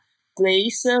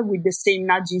place with the same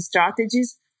nudging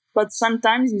strategies. But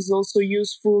sometimes it's also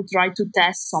useful to try to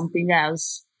test something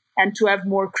else and to have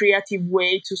more creative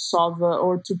way to solve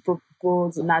or to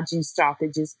propose nudging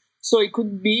strategies. So it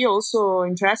could be also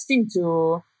interesting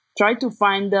to try to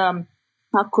find a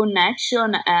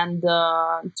connection and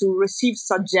to receive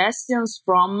suggestions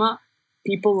from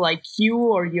people like you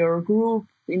or your group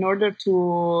in order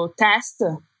to test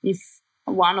if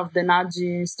one of the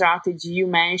nudging strategy you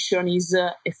mentioned is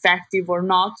effective or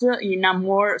not in a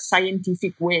more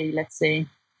scientific way, let's say.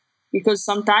 Because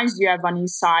sometimes you have an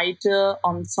insight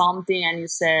on something, and you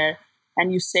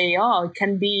say, oh, it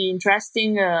can be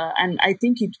interesting, and I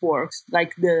think it works.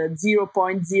 Like the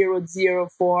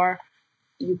 0.004,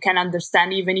 you can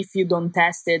understand even if you don't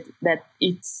test it that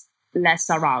it's less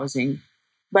arousing.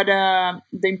 But the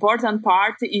important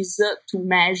part is to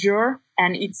measure,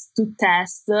 and it's to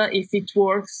test if it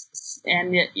works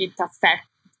and it affects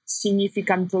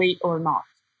significantly or not.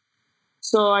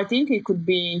 So I think it could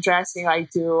be interesting, like,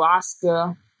 to ask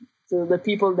to the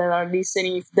people that are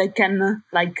listening if they can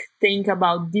think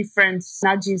about different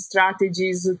nudging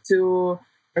strategies to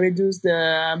reduce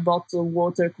the bottled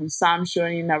water consumption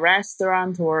in a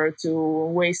restaurant or to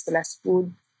waste less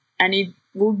food. And it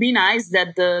would be nice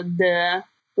that the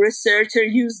researcher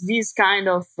use these kind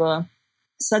of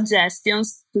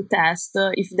suggestions to test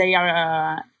if they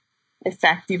are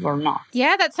effective or not.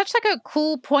 Yeah, that's such a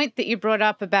cool point that you brought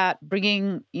up about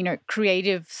bringing,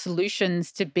 creative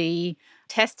solutions to be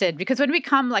tested. Because when we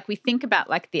think about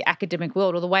the academic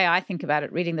world, or the way I think about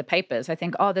it, reading the papers, I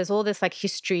think, oh, there's all this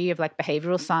history of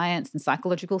behavioral science and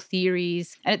psychological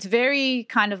theories. And it's very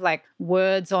kind of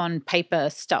words on paper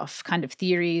stuff, kind of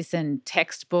theories and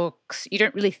textbooks. You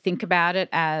don't really think about it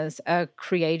as a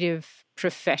creative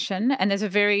profession. And there's a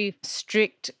very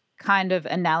strict kind of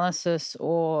analysis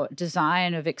or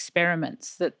design of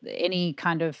experiments that any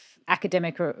kind of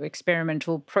academic or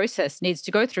experimental process needs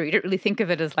to go through. You don't really think of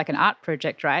it as an art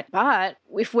project, right? But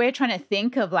if we're trying to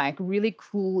think of really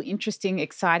cool, interesting,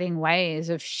 exciting ways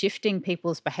of shifting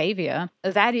people's behavior,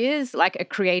 that is a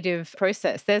creative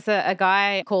process. There's a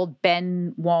guy called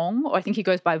Ben Wong, or I think he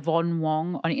goes by Von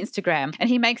Wong on Instagram, and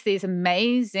he makes these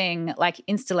amazing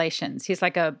installations. He's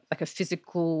like a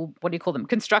physical, what do you call them?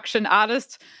 Construction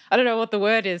artist. I don't know what the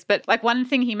word is, but one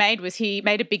thing he made was he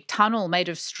made a big tunnel made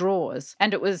of straws,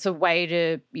 and it was a way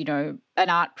to, an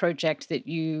art project that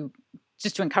you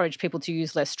just to encourage people to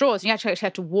use less straws. You actually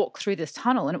had to walk through this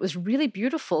tunnel, and it was really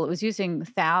beautiful. It was using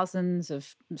thousands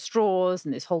of straws,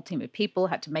 and this whole team of people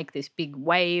had to make this big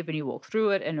wave, and you walk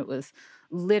through it, and it was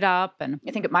lit up. And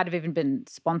I think it might have even been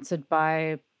sponsored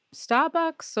by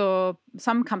Starbucks or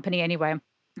some company anyway.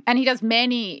 And he does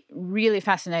many really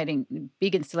fascinating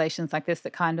big installations like this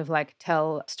that kind of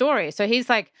tell stories. So he's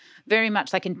very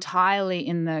much entirely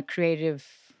in the creative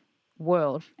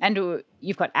world. And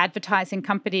you've got advertising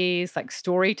companies,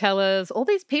 storytellers, all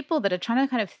these people that are trying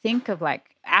to kind of think of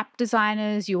app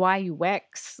designers, UI,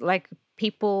 UX,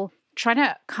 people trying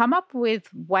to come up with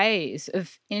ways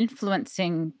of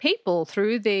influencing people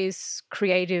through these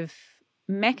creative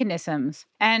mechanisms.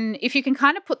 And if you can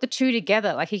kind of put the two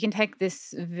together, like you can take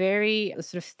this very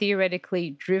sort of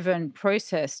theoretically driven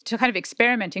process to kind of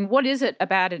experimenting. What is it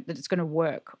about it that it's going to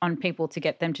work on people to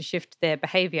get them to shift their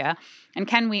behavior? And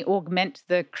can we augment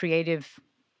the creative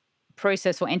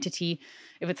process or entity,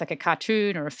 if it's like a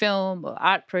cartoon or a film or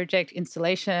art project,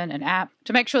 installation, an app,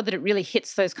 to make sure that it really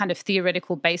hits those kind of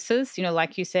theoretical bases,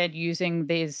 like you said, using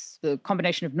the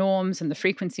combination of norms and the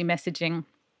frequency messaging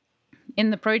in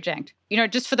the project,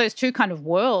 just for those two kind of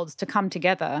worlds to come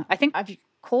together. I think I've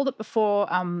called it before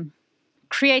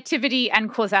creativity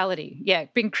and causality. Yeah,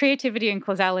 bring creativity and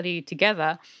causality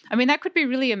together. I mean, that could be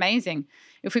really amazing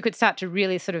if we could start to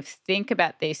really sort of think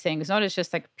about these things, not as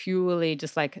just like purely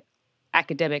just like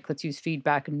academic, let's use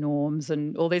feedback and norms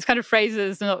and all these kind of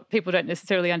phrases that people don't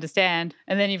necessarily understand.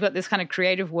 And then you've got this kind of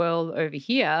creative world over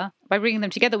here. By bringing them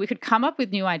together, we could come up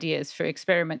with new ideas for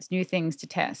experiments, new things to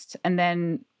test, and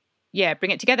then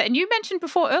bring it together. And you mentioned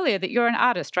before earlier that you're an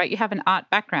artist, right? You have an art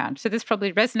background. So this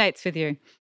probably resonates with you.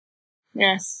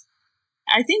 Yes.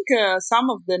 I think some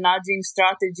of the nudging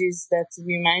strategies that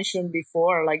we mentioned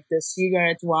before, like the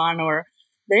cigarette one,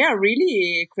 they are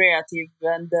really creative,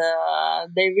 and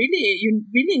you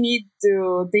really need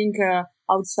to think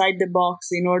outside the box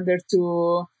in order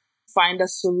to find a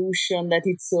solution that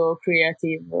is so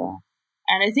creative.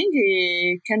 And I think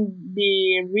it can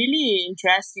be really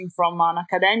interesting from an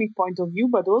academic point of view,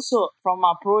 but also from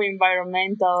a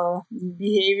pro-environmental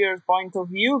behavior point of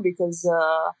view, because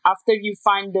after you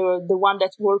find the one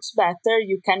that works better,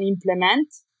 you can implement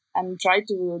and try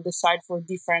to decide for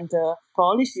different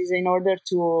policies in order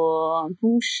to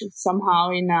push somehow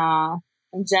in a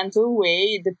gentle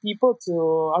way the people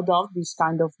to adopt these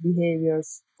kind of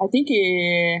behaviors. I think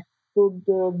would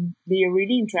be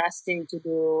really interesting to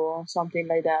do something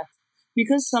like that,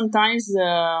 because sometimes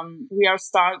we are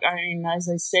stuck, I mean, as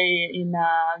I say, in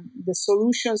the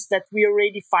solutions that we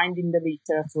already find in the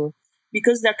literature,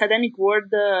 because the academic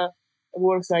world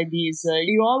works like this.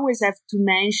 You always have to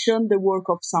mention the work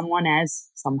of someone else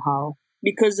somehow,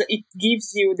 because it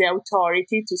gives you the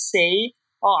authority to say,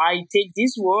 oh, I take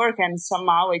this work and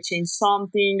somehow I change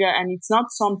something, and it's not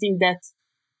something that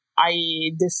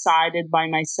I decided by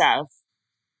myself.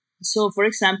 So, for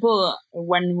example,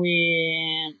 when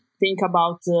we think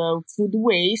about food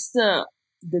waste,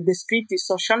 the descriptive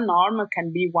social norm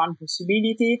can be one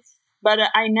possibility. But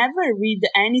I never read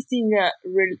anything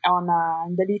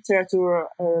on the literature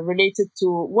related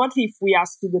to what if we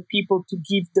ask to the people to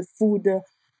give the food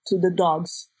to the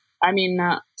dogs. I mean,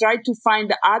 try to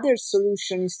find other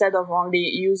solution instead of only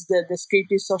use the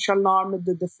descriptive social norm,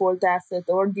 the default effort,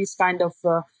 or these kind of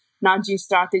nudging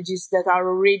strategies that are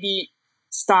already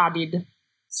studied.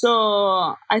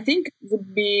 So I think it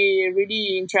would be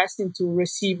really interesting to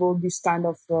receive all this kind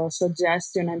of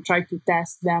suggestion and try to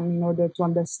test them in order to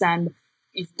understand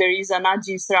if there is a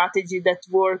nudging strategy that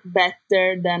works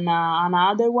better than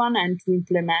another one, and to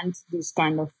implement this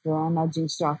kind of nudging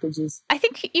strategies. I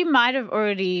think you might have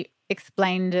already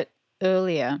explained it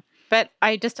earlier, but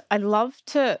I love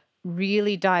to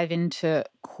really dive into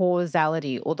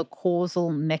causality, or the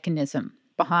causal mechanism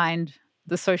behind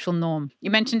the social norm.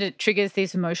 You mentioned it triggers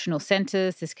these emotional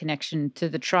centers, this connection to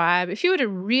the tribe. If you were to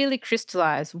really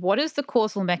crystallize what is the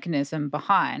causal mechanism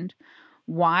behind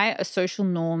why a social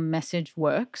norm message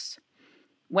works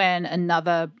when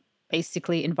another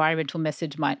basically environmental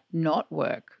message might not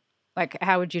work, like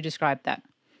how would you describe that?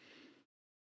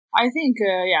 I think,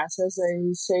 yes, as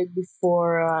I said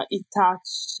before, it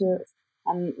touched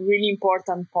a really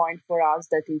important point for us,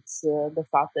 that it's the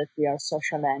fact that we are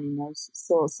social animals.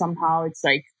 So somehow it's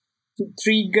like to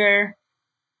trigger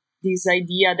this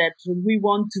idea that we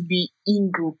want to be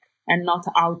in group and not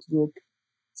out group.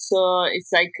 So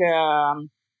it's like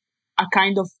a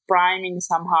kind of priming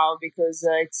somehow, because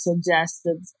it's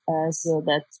suggested as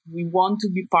that we want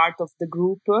to be part of the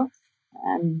group,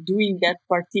 and doing that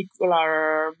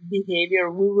particular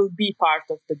behavior, we will be part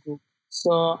of the group.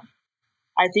 So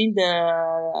I think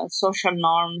the social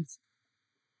norms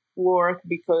work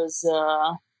because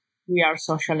we are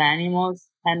social animals,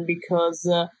 and because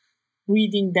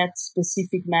reading that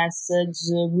specific message,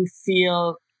 we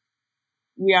feel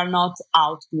we are not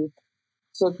out group.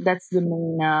 So that's the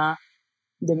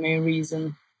main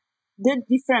reason. The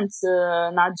different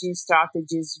nudging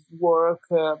strategies work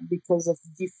because of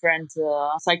different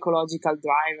psychological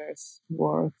drivers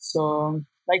work. So,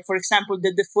 like for example,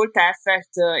 the default effect,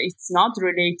 it's not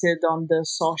related on the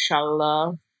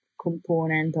social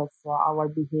component of our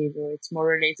behavior. It's more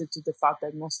related to the fact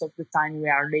that most of the time we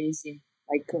are lazy.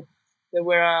 Like there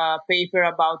were a paper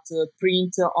about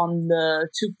print on the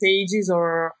 2 pages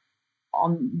or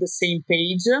on the same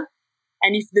page.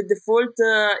 And if the default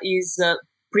is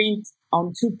print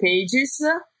on 2 pages,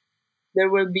 there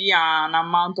will be an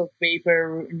amount of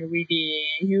paper really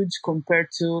huge compared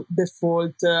to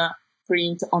default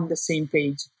print on the same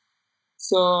page.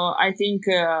 So I think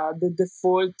the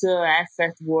default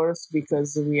effect works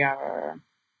because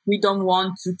we don't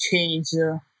want to change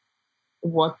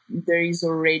what there is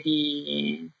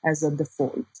already as a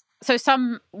default. So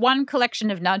one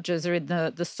collection of nudges are in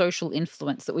the social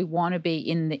influence, that we want to be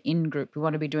in the in-group. We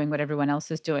want to be doing what everyone else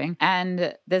is doing.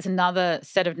 And there's another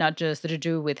set of nudges that are to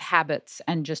do with habits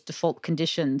and just default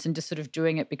conditions and just sort of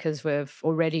doing it because we're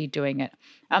already doing it.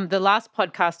 The last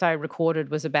podcast I recorded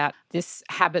was about this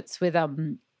habits with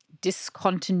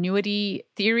discontinuity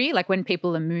theory. Like when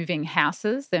people are moving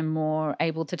houses, they're more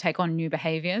able to take on new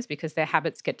behaviors because their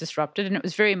habits get disrupted. And it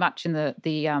was very much in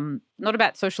the not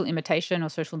about social imitation or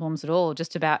social norms at all,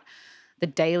 just about the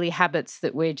daily habits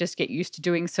that we just get used to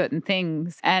doing certain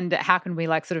things, and how can we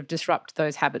like sort of disrupt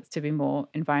those habits to be more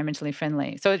environmentally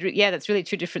friendly. So that's really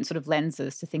two different sort of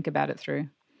lenses to think about it through.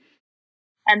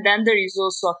 And then there is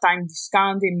also a time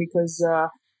discounting because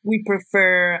we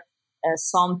prefer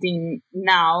something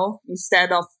now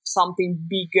instead of something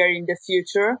bigger in the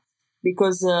future.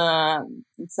 Because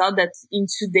it's not that in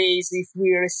 2 days, if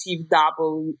we receive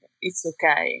double, it's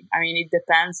okay. I mean, it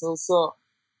depends also.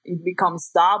 It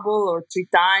becomes double or 3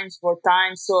 times, 4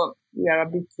 times. So we are a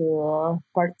bit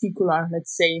particular,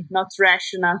 let's say, not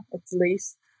rational at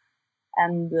least.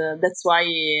 And that's why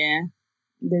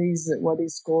there is what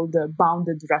is called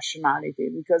bounded rationality,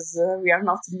 because we are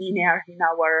not linear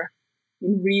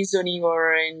in reasoning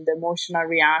or in the emotional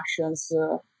reactions.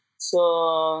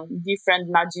 So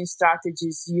different nudging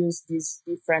strategies use these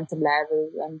different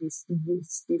levels and these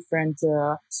different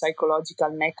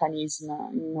psychological mechanism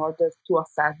in order to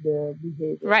affect the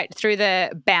behavior. Right, through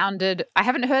the bounded, I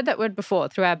haven't heard that word before,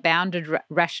 through our bounded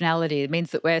rationality. It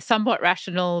means that we're somewhat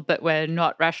rational, but we're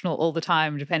not rational all the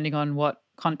time, depending on what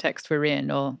context we're in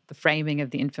or the framing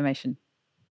of the information.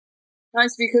 No,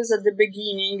 it's because at the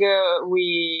beginning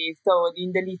we thought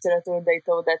in the literature they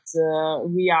thought that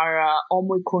we are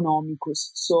homo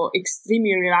economicus, so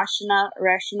extremely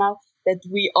rational, that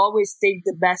we always take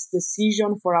the best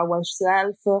decision for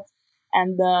ourselves.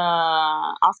 And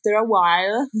after a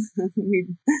while,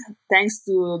 thanks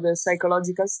to the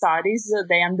psychological studies,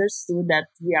 they understood that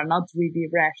we are not really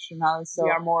rational. So we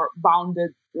are more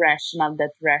bounded rational than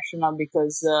rational,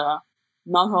 because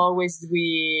not always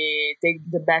we take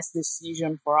the best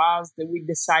decision for us. We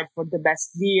decide for the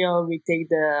best deal.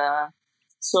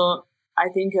 So I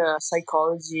think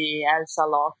psychology helps a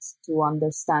lot to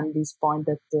understand this point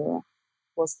that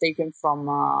was taken from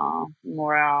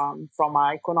more from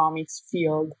our economics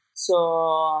field.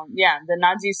 So the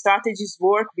nudging strategies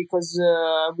work because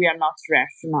we are not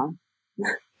rational.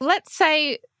 Let's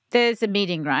say there's a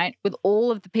meeting, right, with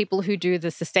all of the people who do the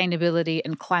sustainability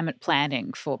and climate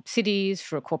planning for cities,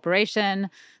 for a corporation.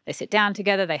 They sit down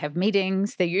together, they have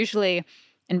meetings. They're usually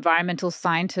environmental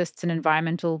scientists and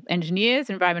environmental engineers,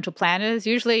 environmental planners,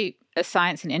 usually a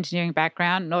science and engineering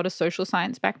background, not a social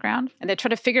science background. And they're trying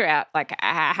to figure out, like,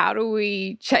 how do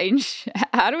we change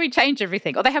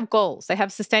everything? Or they have goals. They have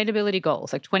sustainability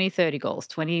goals, like 2030 goals,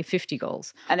 2050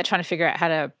 goals. And they're trying to figure out how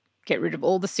to get rid of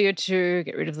all the CO2,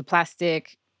 get rid of the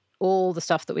plastic, all the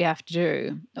stuff that we have to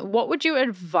do. What would you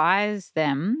advise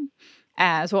them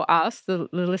as, or us, the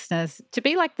listeners, to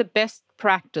be like the best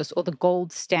practice or the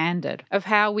gold standard of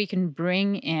how we can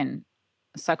bring in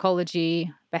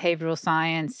psychology, behavioral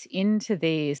science into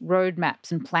these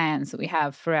roadmaps and plans that we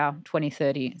have for our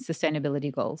 2030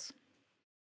 sustainability goals?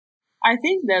 I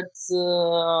think that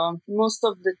most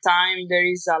of the time there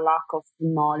is a lack of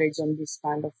knowledge on this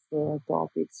kind of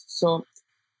topics. So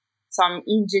some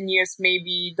engineers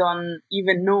maybe don't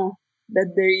even know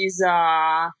that there is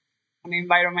an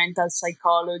environmental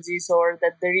psychologist, or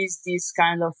that there is this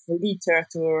kind of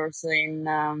literature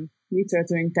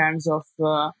in terms of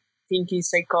thinking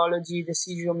psychology,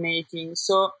 decision making.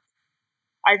 So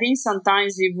I think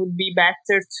sometimes it would be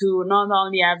better to not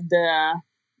only have the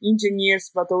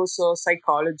engineers but also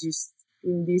psychologists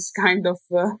in these kind of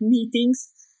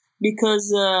meetings,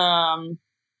 because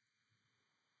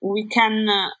we can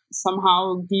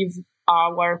somehow give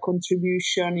our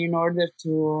contribution in order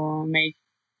to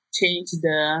change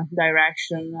the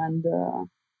direction. And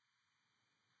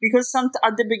because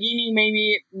at the beginning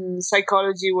maybe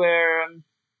psychology were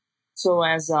so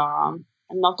as a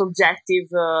not objective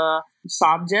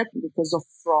subject because of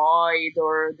Freud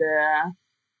or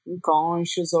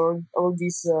unconscious, or all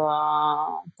these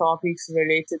topics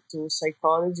related to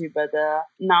psychology. But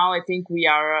now I think we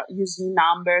are using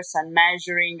numbers and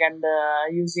measuring and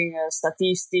using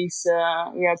statistics.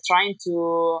 We are trying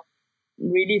to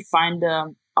really find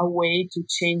a way to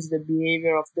change the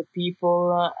behavior of the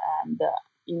people and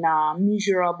in a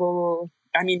measurable,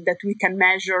 I mean, that we can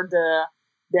measure the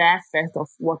effect of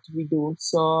what we do.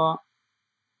 So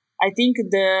I think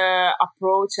the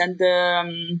approach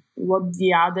and what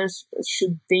the others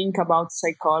should think about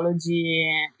psychology,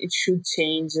 it should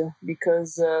change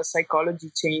because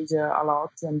psychology change a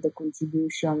lot, and the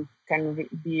contribution can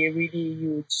be really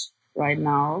huge right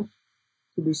now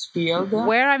to this field.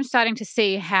 Where I'm starting to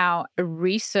see how a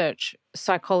research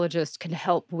psychologist can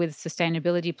help with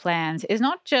sustainability plans is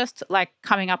not just like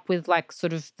coming up with like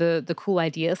sort of the cool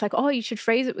ideas like, oh, you should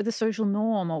phrase it with a social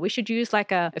norm, or we should use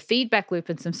like a feedback loop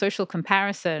and some social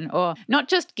comparison, or not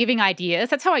just giving ideas.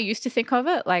 That's how I used to think of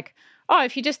it. Like, oh,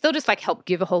 if you just, they'll just like help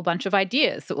give a whole bunch of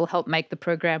ideas that will help make the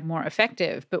program more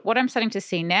effective. But what I'm starting to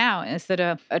see now is that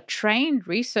a trained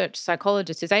research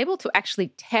psychologist is able to actually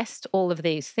test all of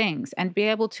these things and be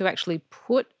able to actually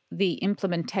put the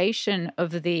implementation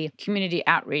of the community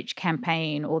outreach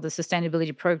campaign or the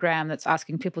sustainability program that's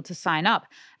asking people to sign up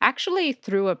actually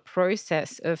through a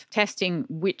process of testing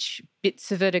which bits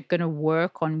of it are going to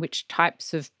work on which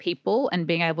types of people, and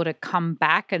being able to come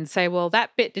back and say, well, that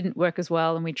bit didn't work as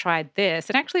well and we tried this,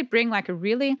 and actually bring like a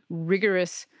really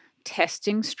rigorous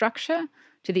testing structure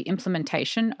to the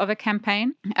implementation of a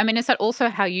campaign. I mean, is that also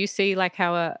how you see like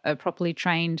how a properly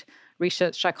trained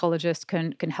research psychologist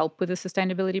can help with a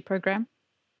sustainability program?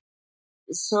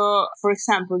 So, for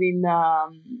example, in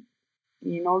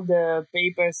all the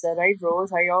papers that I wrote,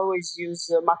 I always use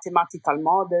mathematical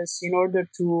models in order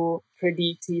to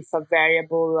predict if a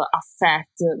variable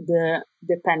affect the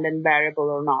dependent variable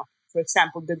or not. For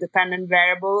example, the dependent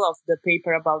variable of the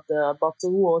paper about the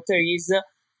bottled water is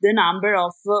the number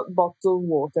of bottled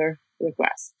water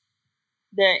requests.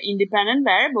 The independent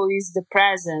variable is the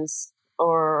presence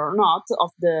or not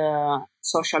of the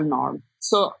social norm.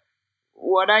 So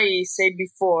what I said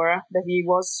before that it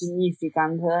was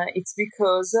significant, it's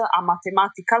because a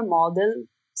mathematical model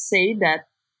say that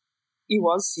it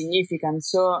was significant.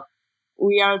 So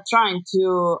we are trying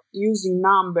to using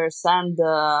numbers and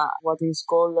what is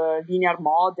called linear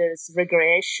models,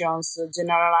 regressions,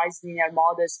 generalized linear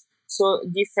models. So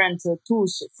different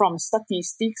tools from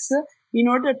statistics in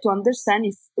order to understand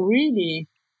if really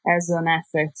has an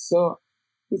effect. So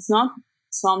it's not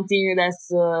something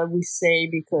that we say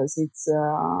because it's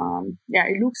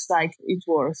it looks like it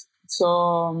works.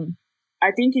 So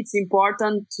I think it's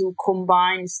important to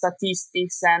combine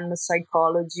statistics and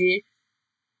psychology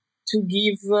to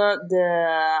give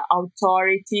the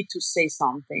authority to say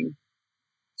something.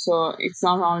 So it's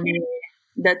not only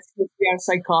that we are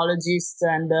psychologists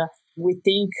and we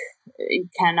think it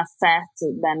can affect,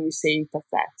 then we say it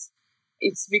affects.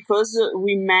 It's because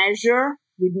we measure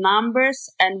with numbers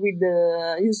and with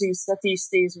using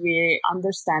statistics, we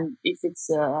understand if it's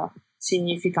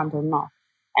significant or not.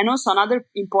 And also another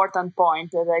important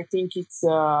point that I think it's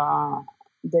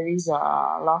there is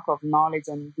a lack of knowledge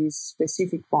on this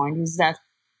specific point is that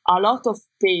a lot of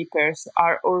papers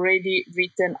are already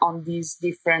written on these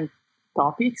different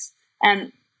topics,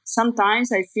 and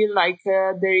sometimes I feel like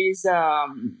there is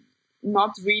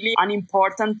not really an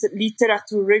important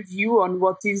literature review on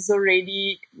what is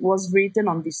already was written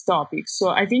on this topic. So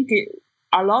I think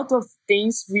a lot of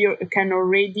things we can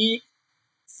already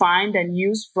find and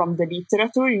use from the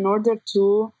literature in order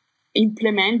to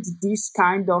implement this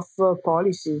kind of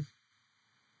policy.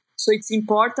 So it's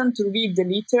important to read the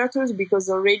literature because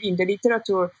already in the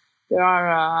literature there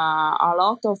are a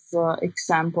lot of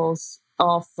examples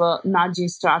of nudging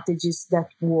strategies that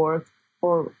work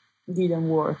or didn't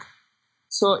work.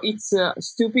 So it's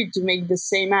stupid to make the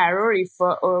same error if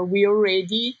we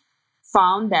already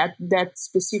found that that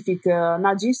specific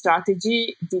nudging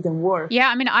strategy didn't work. Yeah,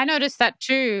 I mean, I noticed that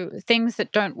too, things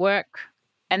that don't work.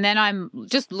 And then I'm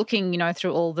just looking,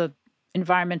 through all the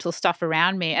environmental stuff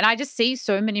around me, and I just see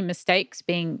so many mistakes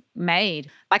being made.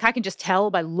 Like I can just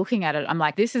tell by looking at it, I'm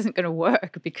like, this isn't going to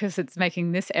work because it's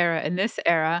making this error and this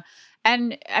error.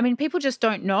 And I mean, people just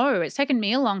don't know. It's taken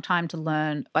me a long time to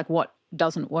learn like what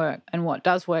doesn't work and what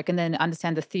does work, and then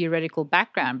understand the theoretical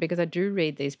background, because I do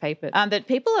read these papers that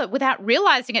people are, without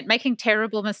realizing it, making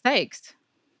terrible mistakes.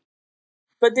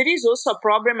 But there is also a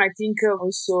problem, I think,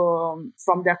 also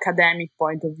from the academic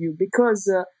point of view, because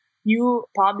you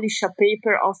publish a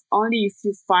paper of only if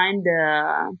you find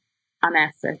an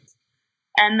effect.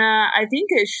 And I think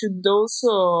they should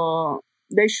also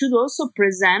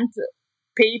present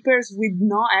papers with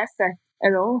no effect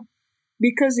at all,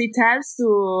 because it helps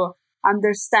to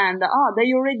understand,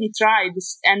 they already tried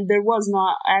and there was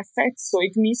no effect, so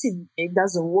it means it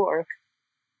doesn't work.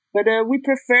 But we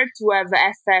prefer to have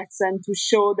effects and to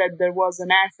show that there was an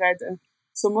effect.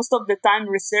 So most of the time,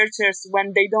 researchers,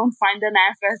 when they don't find an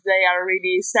effect, they are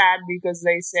really sad because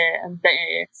they say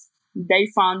they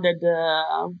found that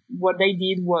what they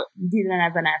didn't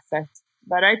have an effect.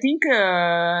 But I think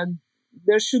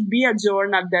there should be a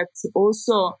journal that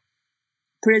also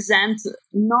present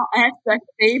no effect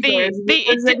papers, The it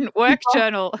because didn't work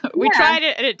journal. We yeah, tried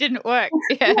it and it didn't work.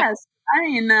 Yeah. yes, I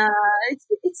mean,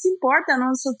 it's important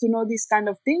also to know this kind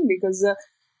of thing, because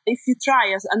if you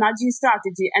try a nudging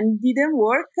strategy and didn't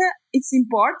work, it's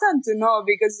important to know,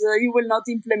 because you will not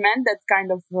implement that kind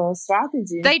of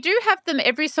strategy. They do have them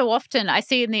every so often. I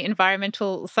see in the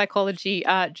environmental psychology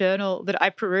journal that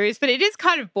I peruse, but it is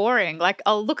kind of boring. Like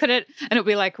I'll look at it and it'll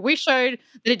be like, we showed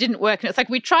that it didn't work. And it's like,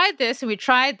 we tried this and we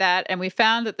tried that and we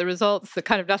found that the results, that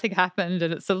kind of nothing happened.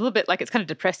 And it's a little bit like, it's kind of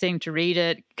depressing to read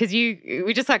it, because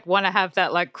we just like want to have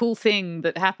that like cool thing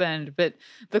that happened. But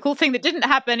the cool thing that didn't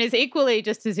happen is equally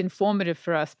just as informative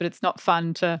for us, but it's not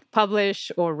fun to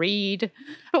publish or read.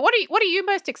 But what are you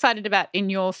most excited about in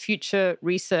your future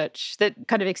research that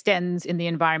kind of extends in the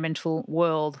environmental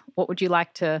world? What would you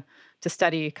like to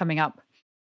study coming up?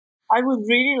 I would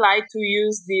really like to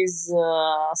use these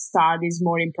studies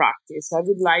more in practice. I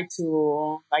would like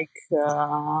to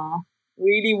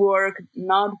really work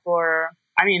not for.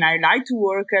 I mean, I like to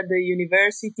work at the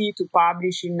university to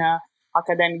publish in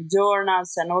academic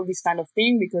journals and all this kind of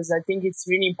thing, because I think it's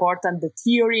really important, the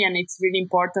theory, and it's really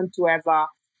important to have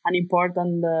an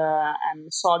important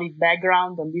and solid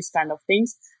background on these kind of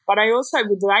things. But I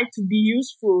would like to be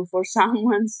useful for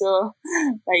someone, so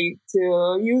like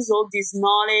to use all this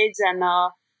knowledge and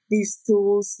these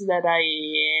tools that I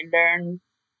learned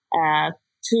uh,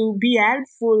 to be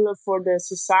helpful for the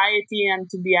society, and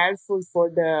to be helpful for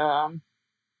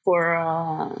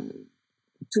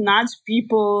to nudge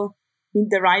people in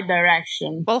the right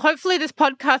direction. Well, hopefully this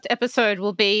podcast episode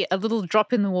will be a little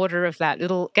drop in the water of that.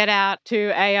 It'll get out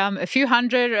to a few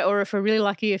hundred, or if we're really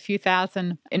lucky, a few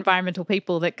thousand environmental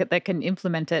people that can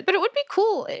implement it. But it would be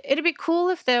cool. It'd be cool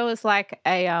if there was like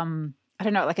a I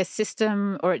don't know, like a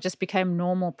system, or it just became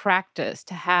normal practice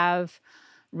to have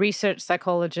research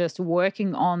psychologists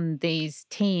working on these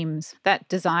teams that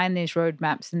design these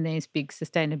roadmaps and these big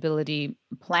sustainability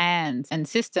plans and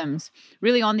systems,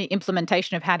 really on the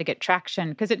implementation of how to get traction.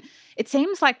 Because it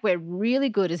seems like we're really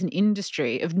good as an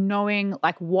industry of knowing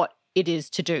like what it is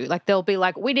to do. Like they'll be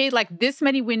like, we need like this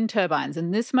many wind turbines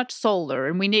and this much solar,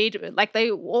 and we need, like, they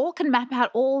all can map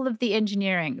out all of the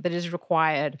engineering that is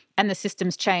required, and the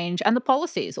systems change and the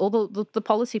policies. All the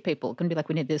policy people can be like,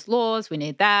 we need these laws, we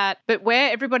need that. But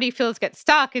where everybody feels gets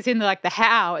stuck is in the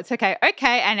how. It's okay,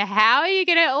 and how are you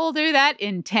going to all do that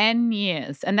in 10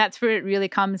 years? And that's where it really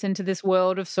comes into this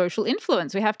world of social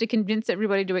influence. We have to convince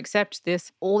everybody to accept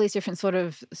this, all these different sort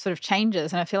of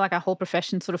changes. And I feel like our whole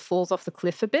profession sort of falls off the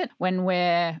cliff a bit when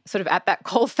we're sort of at that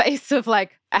cold face of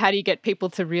like, how do you get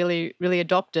people to really, really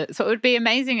adopt it? So it would be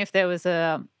amazing if there was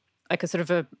it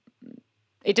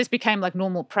just became like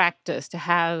normal practice to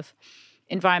have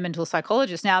environmental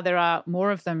psychologists. Now there are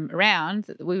more of them around.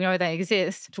 We know they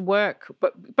exist, to work,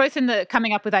 but both in the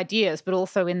coming up with ideas, but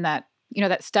also in that,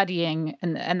 that studying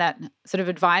and that sort of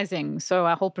advising. So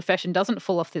our whole profession doesn't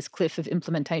fall off this cliff of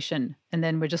implementation. And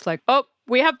then we're just like, oh,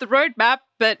 we have the roadmap,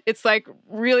 but it's like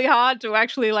really hard to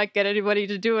actually like get anybody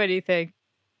to do anything.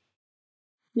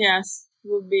 Yes,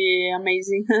 would be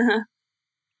amazing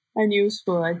and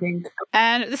useful, I think.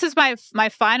 And this is my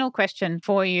final question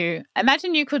for you.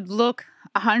 Imagine you could look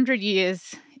 100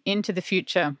 years into the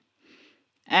future,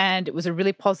 and it was a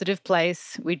really positive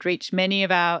place. We'd reached many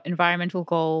of our environmental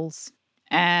goals,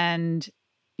 and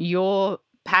your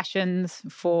passions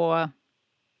for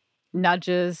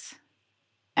nudges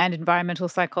and environmental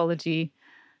psychology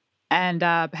and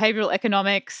behavioral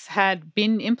economics had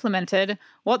been implemented.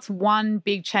 What's one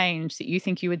big change that you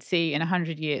think you would see in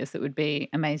 100 years that would be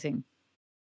amazing?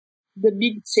 The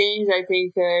big change, I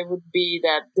think, would be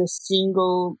that the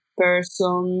single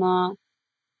person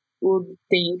would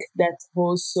think that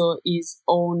also his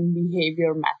own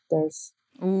behavior matters.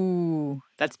 Ooh,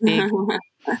 that's big.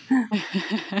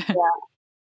 Yeah,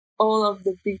 all of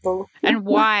the people. And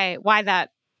why? Why that?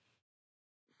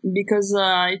 Because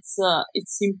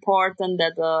it's important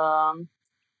that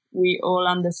we all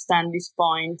understand this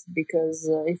point, because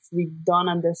if we don't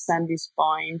understand this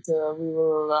point, we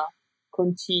will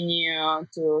continue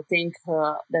to think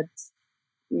that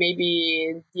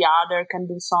maybe the other can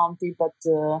do something, but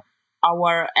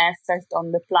our effect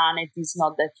on the planet is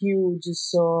not that huge.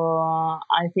 So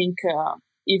I think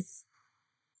if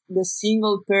the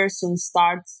single person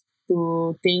starts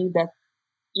to think that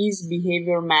his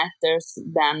behavior matters,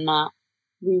 then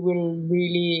we will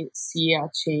really see a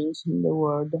change in the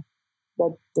world.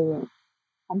 But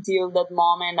until that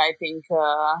moment, I think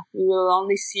we will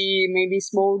only see maybe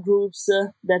small groups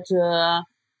that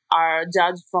are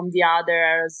judged from the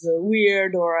other as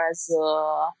weird or as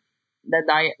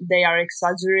they are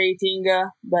exaggerating.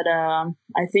 But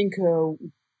I think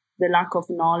the lack of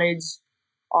knowledge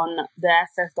on the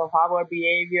effect of our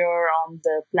behavior on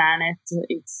the planet,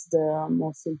 it's the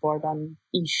most important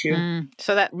issue.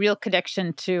 So that real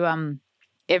connection to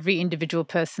every individual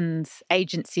person's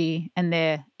agency and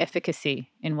their efficacy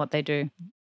in what they do.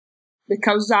 The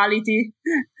causality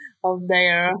of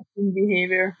their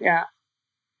behavior, yeah.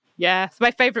 Yeah, it's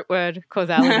my favorite word,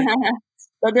 causality.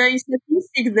 But in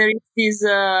statistics, there is this,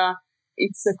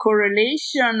 it's a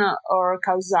correlation or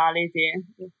causality.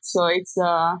 So it's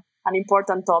an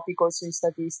important topic also in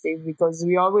statistics, because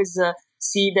we always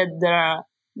see that there are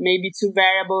maybe two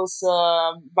variables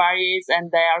varies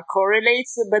and they are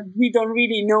correlates, but we don't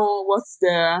really know what's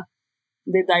the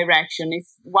direction, if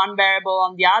one variable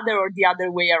on the other or the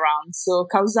other way around. So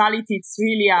causality, it's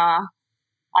really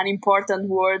an important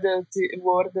word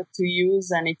to use,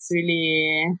 and it's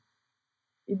really,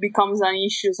 it becomes an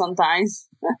issue sometimes.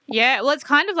 Yeah, well, it's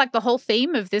kind of like the whole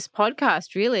theme of this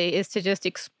podcast really is to just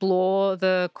explore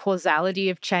the causality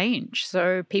of change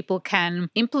so people can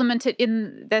implement it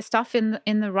in their stuff in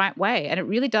the right way. And it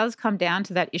really does come down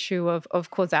to that issue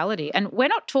of causality. And we're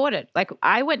not taught it. Like,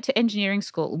 I went to engineering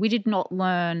school. We did not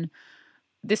learn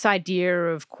this idea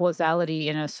of causality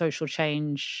in a social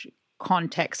change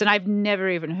context. And I've never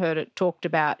even heard it talked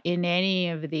about in any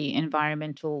of the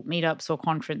environmental meetups or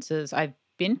conferences I've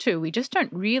been to. We just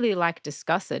don't really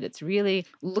discuss it. It's really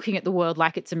looking at the world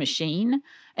like it's a machine,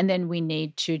 and then we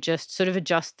need to just sort of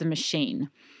adjust the machine.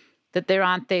 That there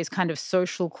aren't these kind of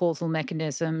social causal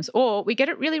mechanisms, or we get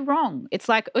it really wrong. It's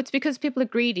like, it's because people are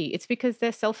greedy. It's because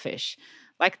they're selfish.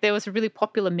 Like, there was a really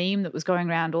popular meme that was going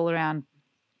around all around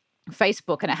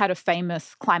Facebook, and it had a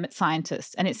famous climate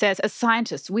scientist, and it says, as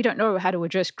scientists, we don't know how to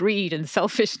address greed and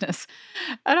selfishness.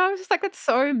 And I was just like, that's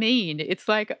so mean. It's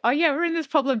like, oh yeah, we're in this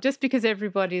problem just because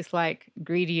everybody's like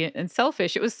greedy and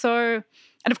selfish. It was so,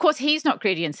 and of course he's not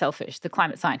greedy and selfish, the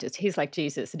climate scientist. He's like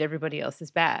Jesus and everybody else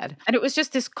is bad. And it was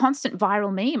just this constant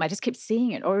viral meme. I just kept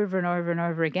seeing it over and over and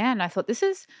over again. I thought, this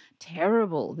is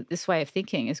terrible that this way of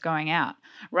thinking is going out,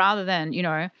 rather than,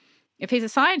 if he's a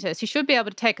scientist, he should be able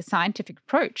to take a scientific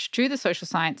approach to the social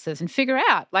sciences and figure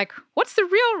out, what's the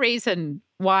real reason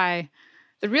why,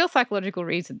 the real psychological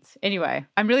reasons. Anyway,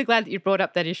 I'm really glad that you brought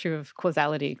up that issue of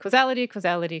causality. Causality,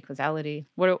 causality, causality.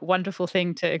 What a wonderful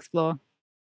thing to explore.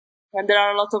 When there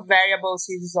are a lot of variables,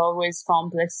 it is always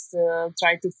complex to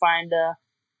try to find the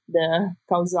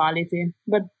causality.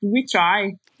 But we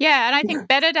try. Yeah, and I think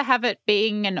better to have it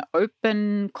being an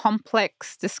open,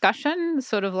 complex discussion,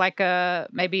 sort of like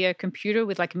maybe a computer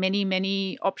with many,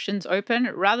 many options open,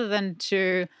 rather than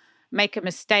to make a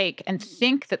mistake and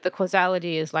think that the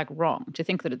causality is wrong, to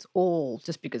think that it's all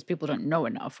just because people don't know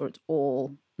enough, or it's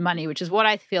all money, which is what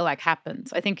I feel like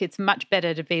happens. I think it's much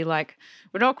better to be we're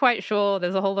not quite sure,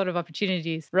 there's a whole lot of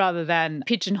opportunities, rather than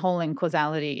pigeonholing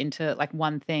causality into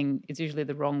one thing. It's usually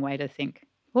the wrong way to think.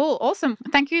 Cool. Awesome.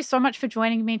 Thank you so much for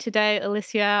joining me today,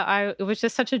 Alessia. It was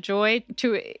just such a joy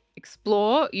to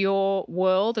explore your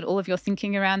world and all of your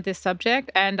thinking around this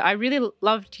subject. And I really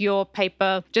loved your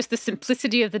paper. Just the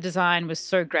simplicity of the design was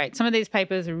so great. Some of these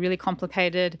papers are really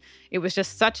complicated. It was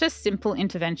just such a simple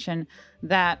intervention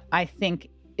that I think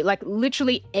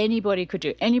literally anybody could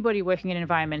do. Anybody working in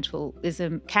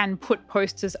environmentalism can put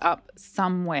posters up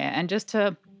somewhere, and just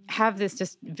to have this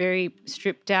just very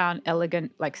stripped down, elegant,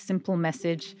 simple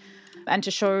message, and to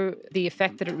show the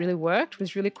effect that it really worked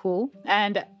was really cool.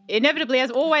 And inevitably, as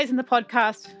always in the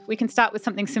podcast, we can start with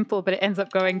something simple, but it ends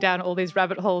up going down all these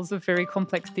rabbit holes of very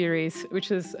complex theories,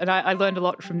 and I learned a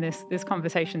lot from this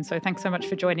conversation. So thanks so much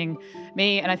for joining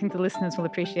me, and I think the listeners will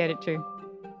appreciate it too.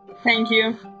 Thank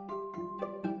you.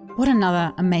 What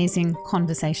another amazing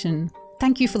conversation.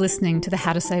 Thank you for listening to the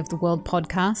How to Save the World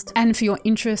podcast, and for your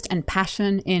interest and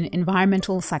passion in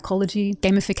environmental psychology,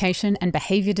 gamification, and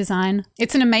behavior design.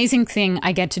 It's an amazing thing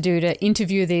I get to do, to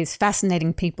interview these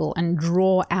fascinating people and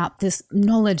draw out this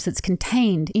knowledge that's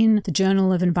contained in the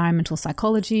Journal of Environmental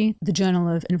Psychology, the Journal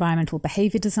of Environmental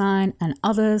Behavior Design, and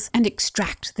others, and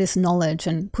extract this knowledge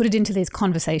and put it into these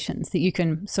conversations that you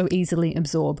can so easily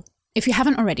absorb. If you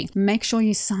haven't already, make sure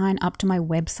you sign up to my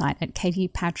website at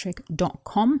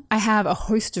katiepatrick.com. I have a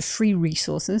host of free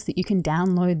resources that you can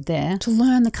download there to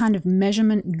learn the kind of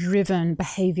measurement-driven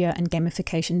behavior and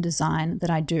gamification design that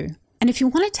I do. And if you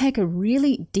want to take a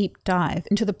really deep dive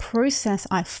into the process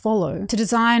I follow to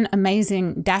design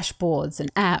amazing dashboards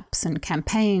and apps and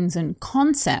campaigns and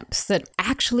concepts that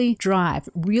actually drive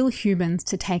real humans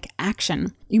to take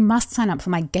action, you must sign up for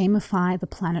my Gamify the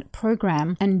Planet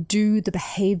program and do the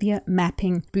Behavior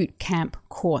Mapping Bootcamp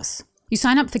course. You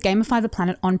sign up for Gamify the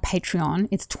Planet on Patreon.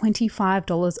 It's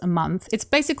 $25 a month. It's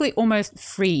basically almost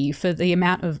free for the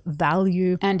amount of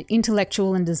value and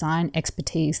intellectual and design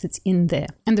expertise that's in there.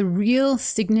 And the real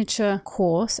signature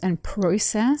course and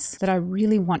process that I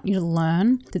really want you to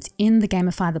learn that's in the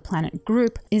Gamify the Planet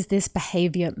group is this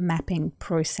behavior mapping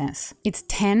process. It's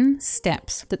 10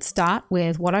 steps that start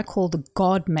with what I call the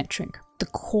God metric, the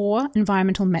core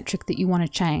environmental metric that you want to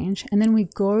change. And then we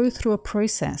go through a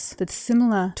process that's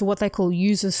similar to what they call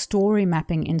user story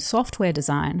mapping in software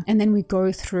design. And then we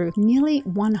go through nearly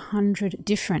 100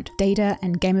 different data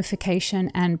and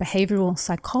gamification and behavioral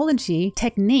psychology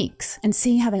techniques and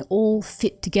see how they all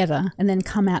fit together and then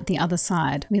come out the other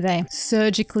side with a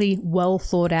surgically well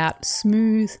thought out,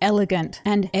 smooth, elegant,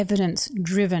 and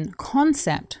evidence-driven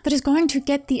concept that is going to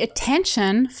get the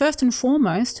attention, first and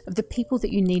foremost, of the people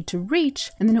that you need to reach.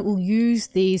 And then it will use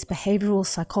these behavioral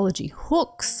psychology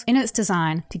hooks in its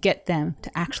design to get them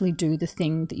to actually do the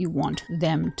thing that you want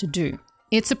them to do.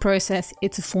 It's a process,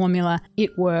 it's a formula,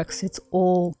 it works, it's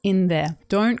all in there.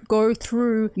 Don't go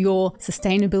through your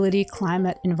sustainability,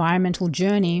 climate, environmental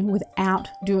journey without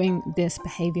doing this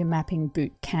behavior mapping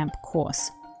bootcamp course.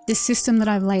 This system that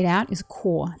I've laid out is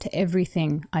core to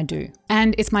everything I do.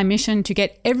 And it's my mission to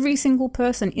get every single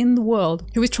person in the world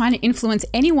who is trying to influence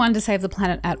anyone to save the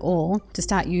planet at all to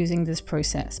start using this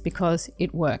process because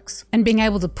it works. And being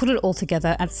able to put it all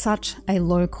together at such a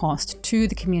low cost to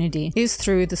the community is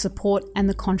through the support and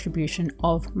the contribution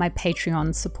of my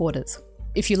Patreon supporters.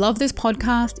 If you love this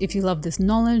podcast, if you love this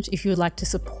knowledge, if you would like to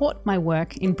support my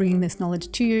work in bringing this knowledge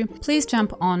to you, please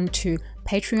jump on to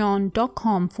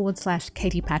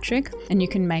patreon.com/katiepatrick and you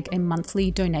can make a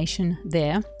monthly donation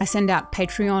there. I send out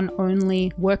Patreon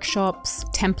only workshops,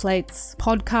 templates,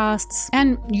 podcasts,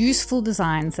 and useful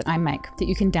designs that I make that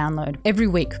you can download every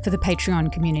week for the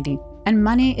Patreon community. And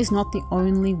money is not the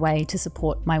only way to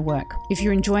support my work. If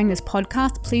you're enjoying this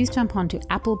podcast, please jump onto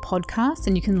Apple Podcasts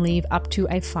and you can leave up to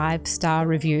a 5-star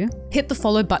review. Hit the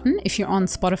follow button if you're on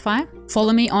Spotify.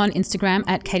 Follow me on Instagram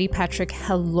at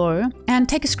katiepatrickhello and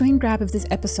take a screen grab of this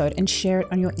episode and share it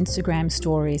on your Instagram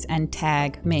stories and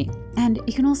tag me. And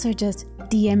you can also just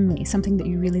DM me something that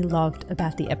you really loved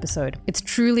about the episode. It's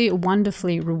truly a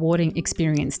wonderfully rewarding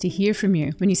experience to hear from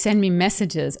you when you send me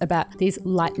messages about these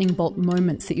lightning bolt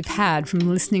moments that you've had from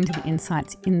listening to the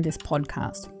insights in this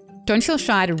podcast. Don't feel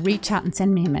shy to reach out and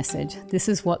send me a message. This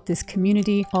is what this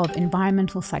community of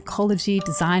environmental psychology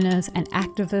designers and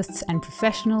activists and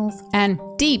professionals and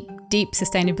deep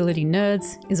sustainability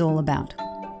nerds is all about.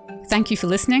 Thank you for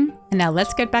listening, and now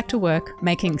let's get back to work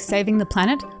making saving the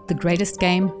planet the greatest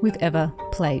game we've ever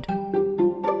played.